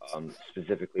security,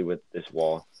 specifically with this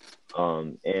wall.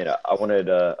 And I wanted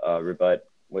to rebut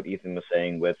what Ethan was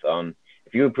saying with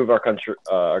if you improve our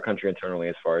country internally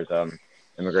as far as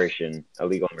immigration,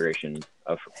 illegal immigration,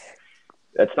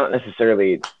 that's not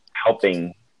necessarily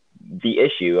helping the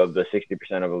issue of the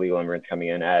 60% of illegal immigrants coming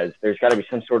in, as there's got to be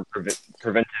some sort of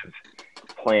preventive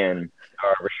plan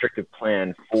or restrictive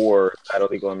plan for that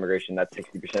illegal immigration, that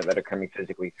 60% that are coming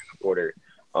physically through the border.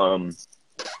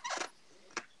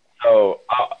 So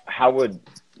how would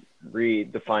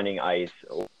redefining ICE,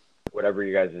 or whatever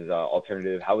you guys'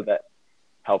 alternative, how would that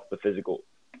help the physical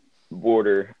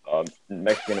border,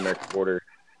 Mexican-American border,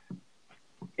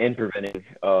 in preventing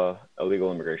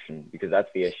illegal immigration? Because that's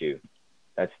the issue.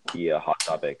 That's the hot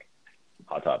topic.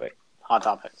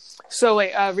 So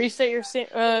wait, restate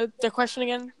the question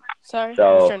again. Sorry, so,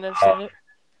 I was trying to understand it.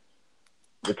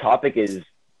 The topic is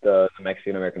the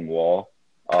Mexican-American wall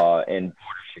and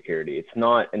border security. It's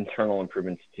not internal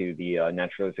improvements to the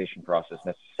naturalization process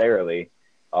necessarily,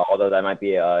 although that might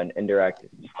be an indirect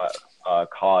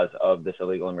cause of this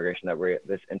illegal immigration,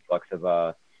 this influx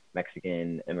of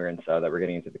Mexican immigrants that we're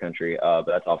getting into the country.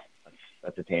 But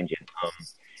that's a tangent.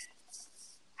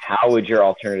 How would your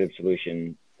alternative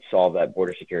solution solve that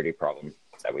border security problem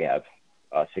that we have?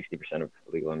 60% of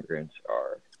illegal immigrants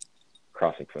are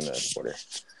crossing from the border.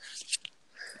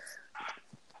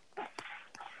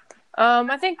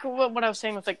 I think what I was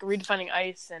saying was like redefining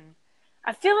ICE, and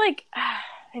I feel like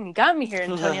and you got me here,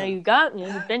 Antonio. You got me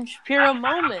in the Ben Shapiro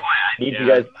moment. I need you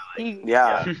guys.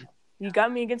 You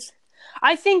got me against.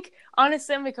 I think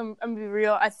honestly, I'm gonna be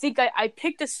real. I think I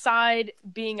picked a side,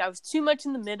 being I was too much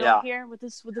in the middle here with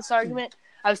this argument.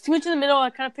 I was too much in the middle. I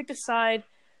kind of picked a side,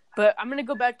 but I'm gonna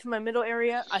go back to my middle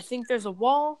area. I think there's a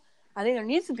wall. I think there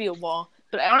needs to be a wall.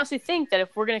 But I honestly think that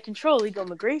if we're going to control illegal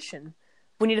immigration,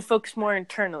 we need to focus more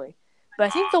internally. But I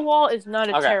think the wall is not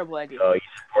a terrible idea. So you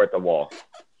support the wall?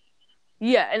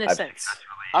 Yeah, in a sense.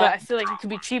 But I feel like it could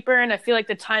be cheaper, and I feel like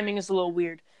the timing is a little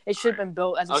weird. It should have been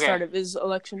built at the start of his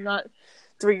election, not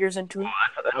 3 years into it.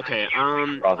 Okay,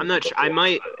 I'm not sure. I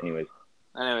might. Anyways.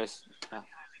 Yeah.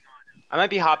 I might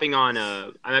be hopping on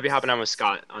with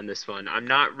Scott on this one. I'm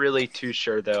not really too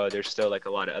sure though. There's still like a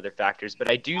lot of other factors, but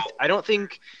I don't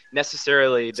think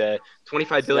necessarily the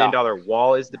 $25 billion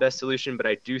wall is the best solution, but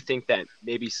I do think that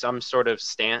maybe some sort of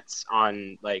stance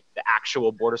on like the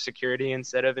actual border security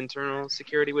instead of internal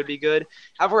security would be good.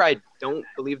 However, I don't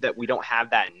believe that we don't have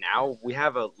that now. We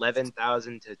have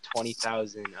 11,000 to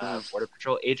 20,000 border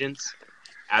patrol agents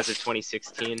as of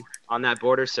 2016 on that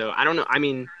border. So I don't know. I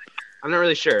mean, I'm not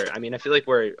really sure. I mean, I feel like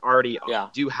we already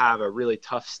do have a really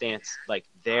tough stance like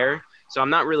there. So I'm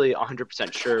not really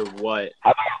 100% sure what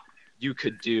you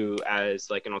could do as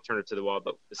like an alternative to the wall.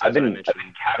 But I've been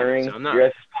countering your guys'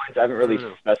 points. I haven't really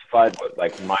specified what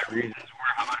like my reasons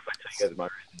were. How about if I tell you guys my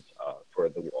reasons for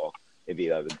the wall? Maybe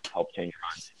that would help change your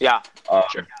mind. Yeah.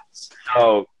 Sure.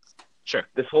 So sure.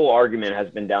 This whole argument has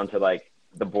been down to like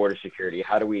the border security.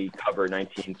 How do we cover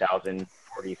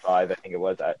 19,045? I think it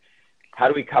was that. How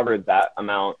do we cover that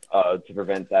amount to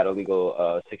prevent that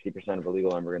illegal 60% of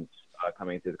illegal immigrants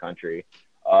coming into the country?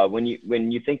 When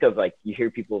you think of like you hear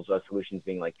people's solutions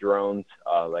being like drones,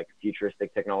 like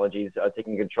futuristic technologies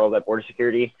taking control of that border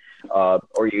security,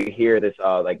 or you hear this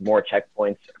like more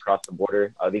checkpoints across the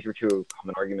border. These were two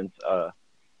common arguments,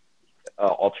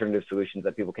 alternative solutions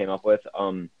that people came up with.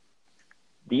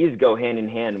 These go hand in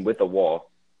hand with a wall.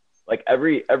 Like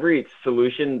every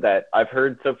solution that I've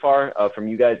heard so far from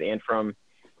you guys and from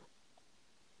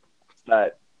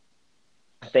that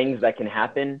things that can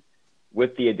happen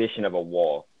with the addition of a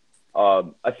wall.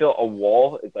 I feel a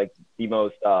wall is like the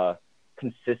most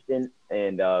consistent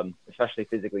and especially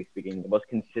physically speaking, the most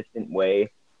consistent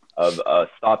way of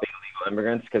stopping illegal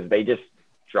immigrants because they just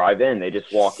drive in, they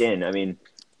just walk in. I mean,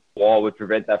 a wall would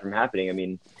prevent that from happening. I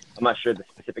mean, I'm not sure the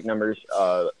specific numbers.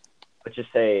 Let's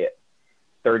just say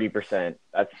 30%.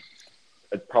 That's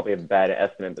probably a bad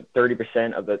estimate, but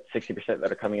 30% of the 60%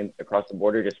 that are coming in across the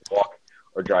border just walk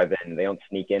or drive in. They don't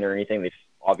sneak in or anything. They just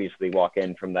obviously walk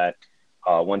in from that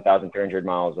 1,300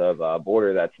 miles of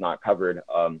border that's not covered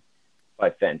by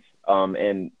fence.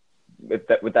 And with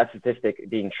that statistic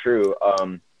being true,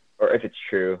 or if it's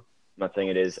true, I'm not saying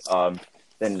it is,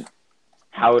 then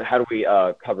how do we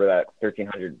cover that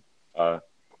 1,300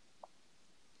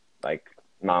 like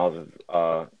miles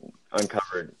of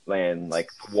uncovered land? Like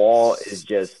the wall is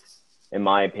just, in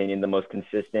my opinion, the most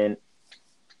consistent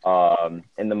and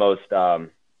the most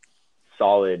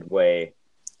solid way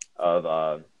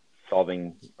of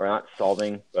solving, or not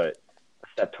solving, but a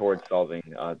step towards solving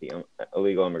the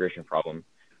illegal immigration problem.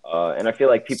 And I feel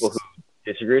like people who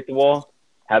disagree with the wall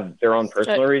have their own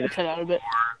personal reasons. Cut out a bit.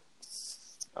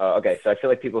 Okay, so I feel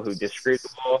like people who disagree with the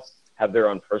wall have their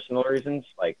own personal reasons,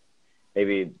 like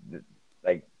maybe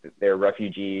like they're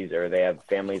refugees or they have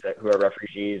families who are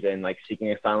refugees and like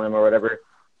seeking asylum or whatever,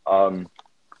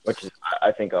 which is,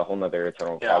 I think, a whole nother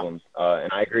eternal problem.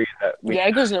 And I agree that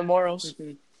it goes into morals.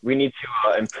 We need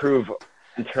to improve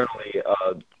internally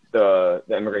the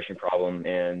immigration problem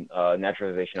and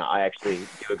naturalization. I actually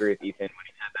do agree with Ethan when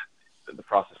he said that the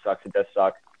process sucks. It does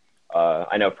suck.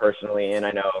 I know personally, and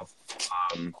I know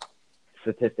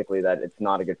statistically that it's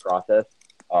not a good process,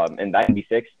 and that can be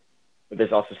fixed. But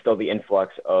there's also still the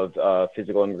influx of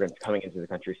physical immigrants coming into the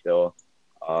country still.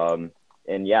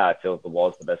 And yeah, I feel the wall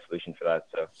is the best solution for that.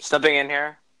 So stepping in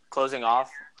here, closing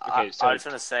off, Okay, I just want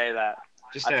to say that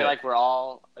I feel like we're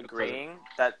all agreeing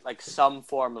that like some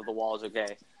form of the wall is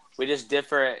okay. We just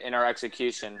differ in our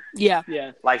execution. Yeah.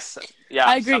 Like, yeah.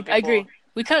 I agree.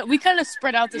 We kind of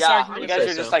spread out this argument. You guys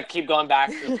are just like keep going back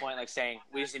to the point, like saying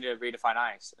we just need to redefine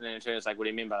ICE, and then it's like, what do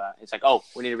you mean by that? It's like, oh,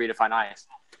 we need to redefine ICE.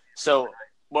 So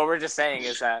what we're just saying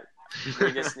is that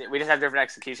we just have different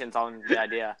executions on the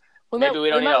idea. Maybe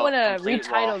we might want to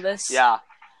retitle this. Yeah.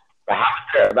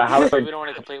 But how we don't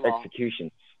want a complete wall.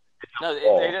 Execution. No,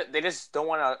 they just don't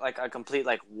want a complete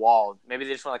like wall. Maybe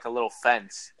they just want like a little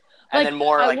fence, and then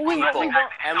more like people,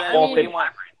 and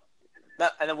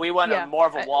then we want more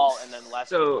of a wall and then less.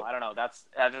 People. I don't know. That's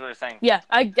what they're saying. Yeah,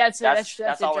 that's it,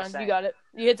 John. You got it.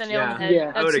 You hit the nail on the head.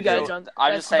 Yeah. That's you got it, John.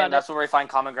 I'm just saying that's where we find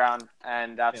common ground,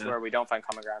 and that's where we don't find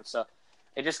common ground. So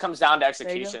it just comes down to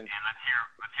execution.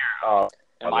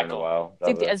 Michael.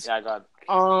 Go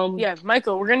ahead.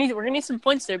 Michael, we're gonna need some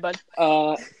points there, bud.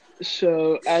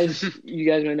 So as you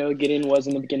guys may know, Gideon was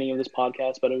in the beginning of this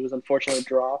podcast, but it was unfortunately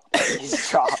dropped. He's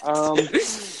dropped.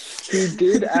 He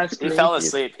did ask He me. fell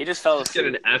asleep. He just fell Let's get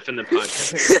asleep. an F in the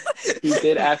podcast. He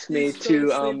did ask me He's still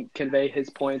to asleep. convey his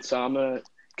points, so I'm gonna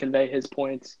convey his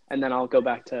points, and then I'll go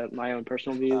back to my own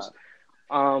personal views.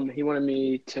 He wanted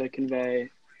me to convey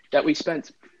that we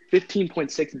spent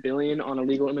 $15.6 billion on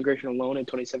illegal immigration alone in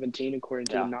 2017, according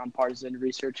to the nonpartisan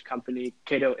research company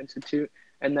Cato Institute.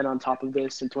 And then on top of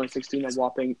this, in 2016, a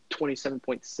whopping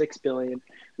 $27.6 billion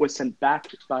was sent back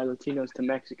by Latinos to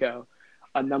Mexico,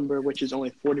 a number which is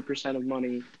only 40% of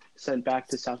money sent back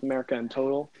to South America in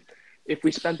total. If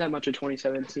we spent that much in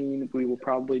 2017, we will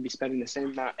probably be spending the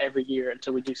same amount every year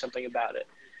until we do something about it.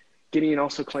 Gideon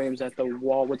also claims that the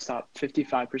wall would stop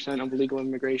 55% of illegal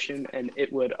immigration, and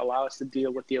it would allow us to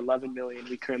deal with the 11 million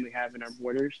we currently have in our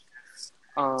borders.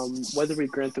 Whether we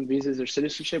grant them visas or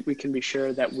citizenship, we can be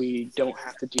sure that we don't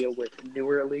have to deal with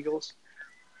newer illegals.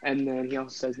 And then he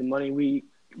also says the money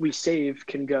we save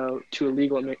can go to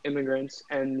illegal immigrants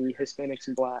and the Hispanics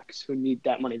and blacks who need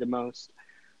that money the most.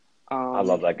 I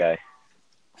love that guy.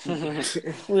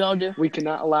 We all do. We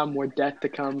cannot allow more death to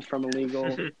come from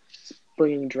illegal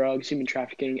bringing drugs, human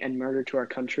trafficking, and murder to our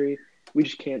country. We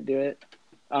just can't do it.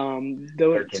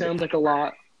 Though it sounds like a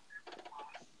lot,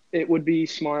 it would be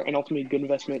smart and ultimately good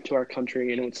investment to our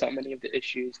country, and it would stop many of the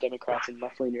issues Democrats and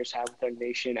left-leaners have with our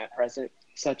nation at present,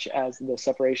 such as the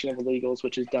separation of illegals,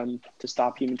 which is done to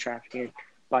stop human trafficking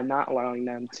by not allowing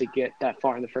them to get that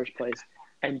far in the first place.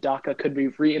 And DACA could be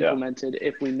re-implemented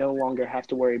if we no longer have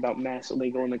to worry about mass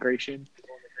illegal immigration.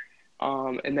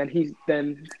 And then his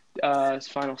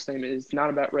final statement is not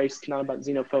about race, it's not about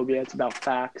xenophobia, it's about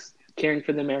facts, caring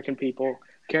for the American people,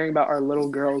 caring about our little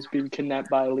girls being kidnapped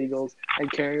by illegals,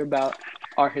 and caring about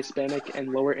our Hispanic and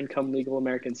lower income legal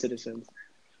American citizens.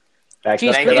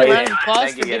 Jeez, Thank put you, a Gideon. round of applause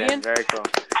Thank you, for Gideon. Gideon. Very cool.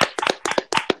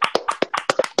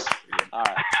 All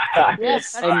right.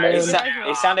 Yes, And then-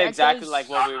 He sounded exactly like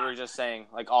what we were just saying,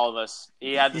 like all of us.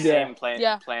 He had the same plan.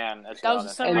 Yeah. As That was well. the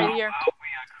son right here.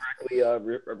 We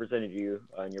represented you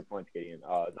in your points, Gideon.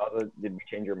 Zaza, did we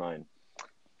change your mind?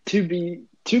 To be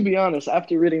honest,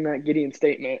 after reading that Gideon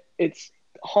statement, it's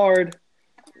hard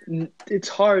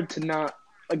to not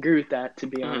agree with that, to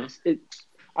be honest. It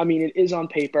is on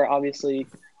paper, obviously.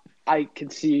 I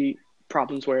could see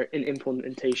problems where in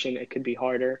implementation it could be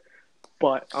harder,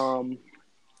 but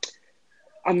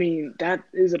that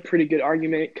is a pretty good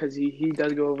argument because he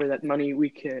does go over that money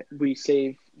we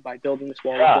save by building this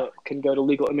wall can go to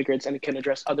legal immigrants, and it can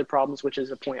address other problems, which is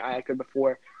a point I echoed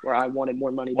before, where I wanted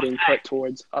more money being put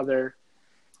towards other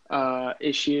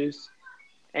issues.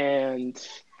 And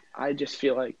I just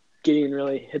feel like Gideon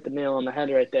really hit the nail on the head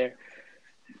right there.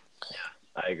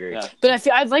 I agree. Yeah. But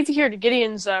I'd like to hear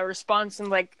Gideon's response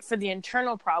and for the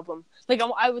internal problem.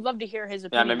 I would love to hear his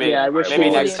opinion. maybe- I wish maybe he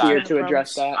next was time. here to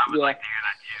address that. I would Yeah. like to hear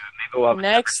that too. Maybe we'll have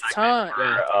Next time.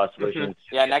 solutions.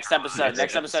 Yeah, next episode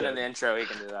in the intro, he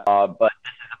can do that. But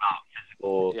this is about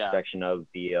physical Yeah. section of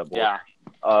the board. Yeah,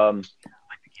 I'd like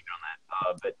to keep it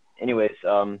on that. But anyways,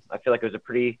 I feel like it was a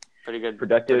pretty pretty good.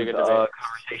 productive Pretty good debate.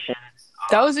 conversation.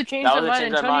 That was a change That of was a mind.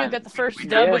 change of Antonio mind. got the first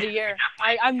dub of the year.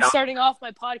 I'm starting off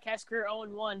my podcast career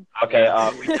 0-1.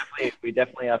 Okay, we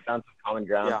definitely found some common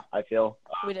ground. Yeah. I feel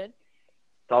We did.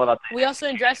 it's all about. We also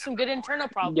addressed some good internal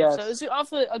problems. Yes. So it was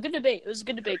awfully a good debate. It was a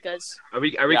good debate, guys. Are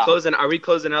we Yeah. closing? Are we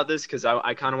closing out this? Because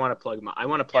I kind of want to plug my. I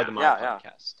want to plug my Yeah.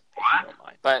 podcast. If you don't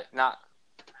mind. But not.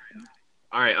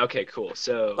 All right. Okay. Cool.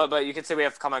 So But you can say we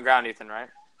have common ground, Ethan, right?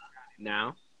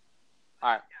 now.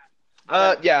 All right.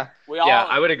 Yeah. We all. Yeah,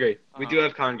 I would agree. We Uh-huh. do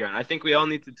have common ground. I think we all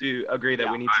need to agree that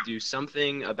Yeah. we need to do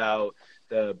something about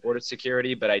the border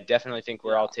security, but I definitely think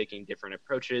we're all taking different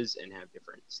approaches and have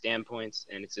different standpoints.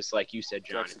 And it's just like you said,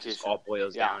 John, it just Execution. all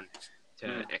boils Yeah. down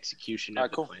to execution All of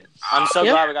right, cool. the plan. I'm so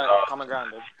Yeah. glad we got common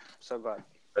ground, dude. So glad.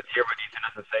 Let's hear what Ethan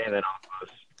has to say, and then I'll close.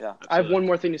 Yeah. I have Absolutely. one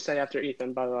more thing to say after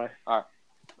Ethan, by the way.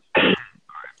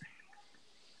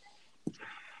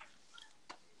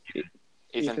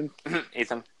 Ethan.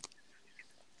 Ethan.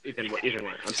 Ethan, what?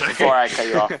 I'm sorry. Before I cut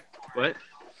you off. What?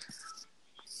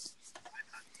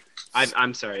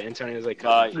 I'm sorry. Antonio's like. You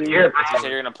said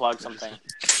you're gonna plug something.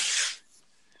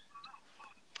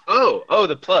 Oh,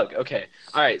 the plug. Okay.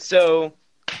 All right. So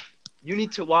you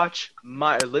need to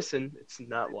listen. It's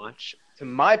not watch to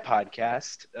my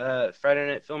podcast, Friday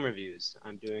Night Film Reviews.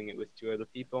 I'm doing it with 2 other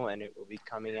people, and it will be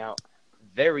coming out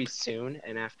very soon.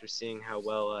 And after seeing how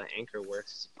well Anchor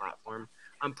works as a platform,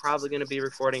 I'm probably going to be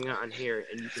recording it on here,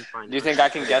 and you can find. Do you think I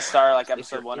can guest star like if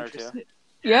episode you're 1 or 2? interested.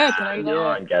 Yeah, can I Yeah.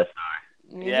 I guess.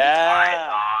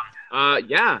 Yeah.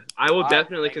 Yeah, I will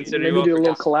definitely consider Maybe you do a all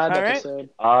little for collab All right. episode.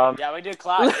 Yeah, we do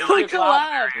collab. We do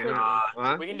collab.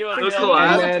 Collab. We can do a Let's film. collab.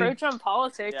 Collab. And then- Approach on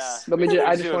politics. Yeah. I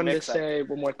Do just a wanted to mix-up. say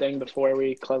one more thing before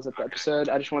we close up the episode.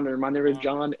 I just wanted to remind everyone,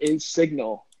 John is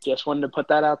Signal. Just wanted to put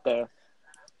that out there.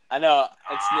 I know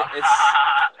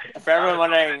it's for everyone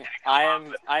wondering.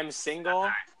 I'm single,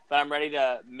 but I'm ready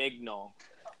to mignal.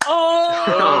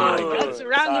 Oh, that's a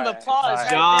round of Sorry. applause.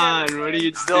 Sorry. Right John, what are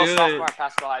you Still doing? sophomore at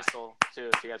Pascal High School too,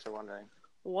 if you guys are wondering.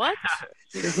 there. What?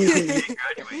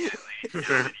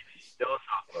 Still a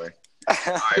sophomore.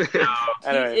 Alright, so He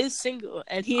Anyways, is single,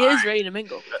 and he is ready to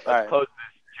mingle. all right. close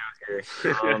this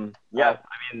joke here. Yeah,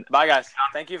 I mean, Bye, guys.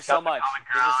 Thank you so much.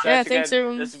 Yeah, thanks,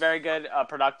 everyone. This is a very good,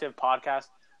 productive podcast.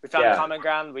 We found Yeah. common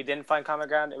ground. We didn't find common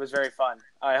ground. It was very fun.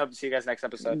 I hope to see you guys next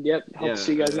episode. Yep. Hope to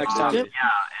see you guys next time. Yep. yeah,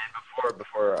 and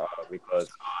before we close,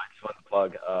 I just want to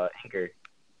plug Anchor.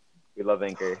 We love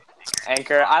Anchor.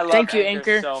 Anchor. I love Thank you,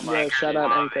 Anchor, Anchor. so much. Yeah, shout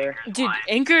out Anchor. Dude,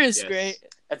 Anchor is Yes. great.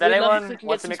 If We'd love if we anyone can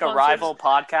wants get to make some a rival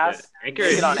podcast, Anchor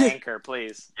make is it on Anchor,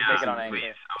 please. Make it on please.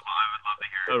 Anchor. I would love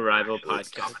to hear a rival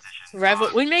podcast. Rival.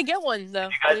 We may get one though.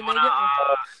 You guys We may get one.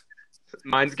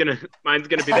 Mine's gonna be the You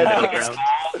guys middle wanna ground.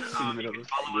 follow In the middle of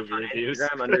follow us movie on reviews.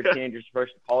 Instagram under Teenagers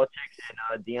Versus Politics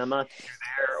and DM us through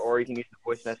there, or you can use the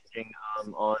voice messaging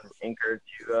on Anchor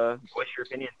to voice your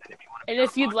opinions. And if you want to, And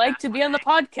if you'd like to be on the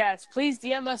podcast, please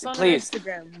DM us on our Please.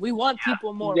 Instagram. We want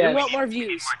people more. Yes. We want more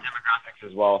views. demographics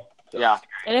as well. So, Yeah.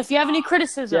 And if you have any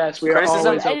criticism, Yes, we are Criticism,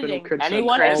 always open editing. to criticism.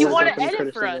 Anyone- if you Always want to open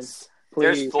edit for criticism. us,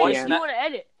 There's Please, voice if yeah. you want to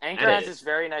edit, Anchor has this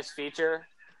very nice feature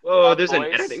Whoa, of there's an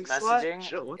voice editing slot? messaging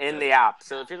Chill, what in the- the app.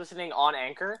 So if you're listening on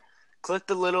Anchor, click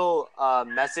the little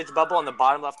message bubble in the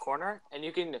bottom left corner, and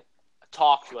you can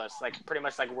talk to us, like pretty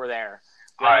much like we're there.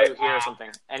 We're you here or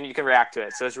something, and you can react to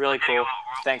it. So it's really cool.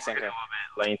 Thanks, Anchor.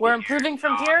 lengthy we're here. improving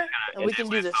from here, and we can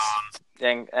do this.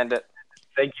 Dang, end it.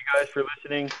 Thank you guys for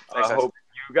listening. Thanks, I guys. hope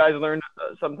you guys learned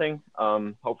something.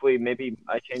 Hopefully, maybe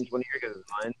I changed one of your guys'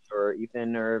 minds, or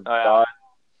Ethan, or Oh, yeah. God,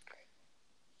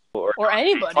 Or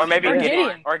anybody. Or maybe or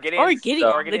Gideon. Or Gideon. Or Gideon,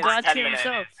 Or the Gideon's God 10 tier minutes.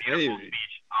 himself. Hey,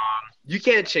 you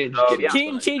can't change So, Gideon's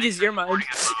Gideon mind. changes your mind. All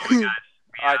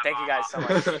right, thank you guys so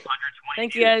much.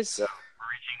 Thank you guys. So we're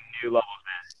reaching new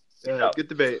levels, man. Good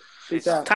debate. Peace out.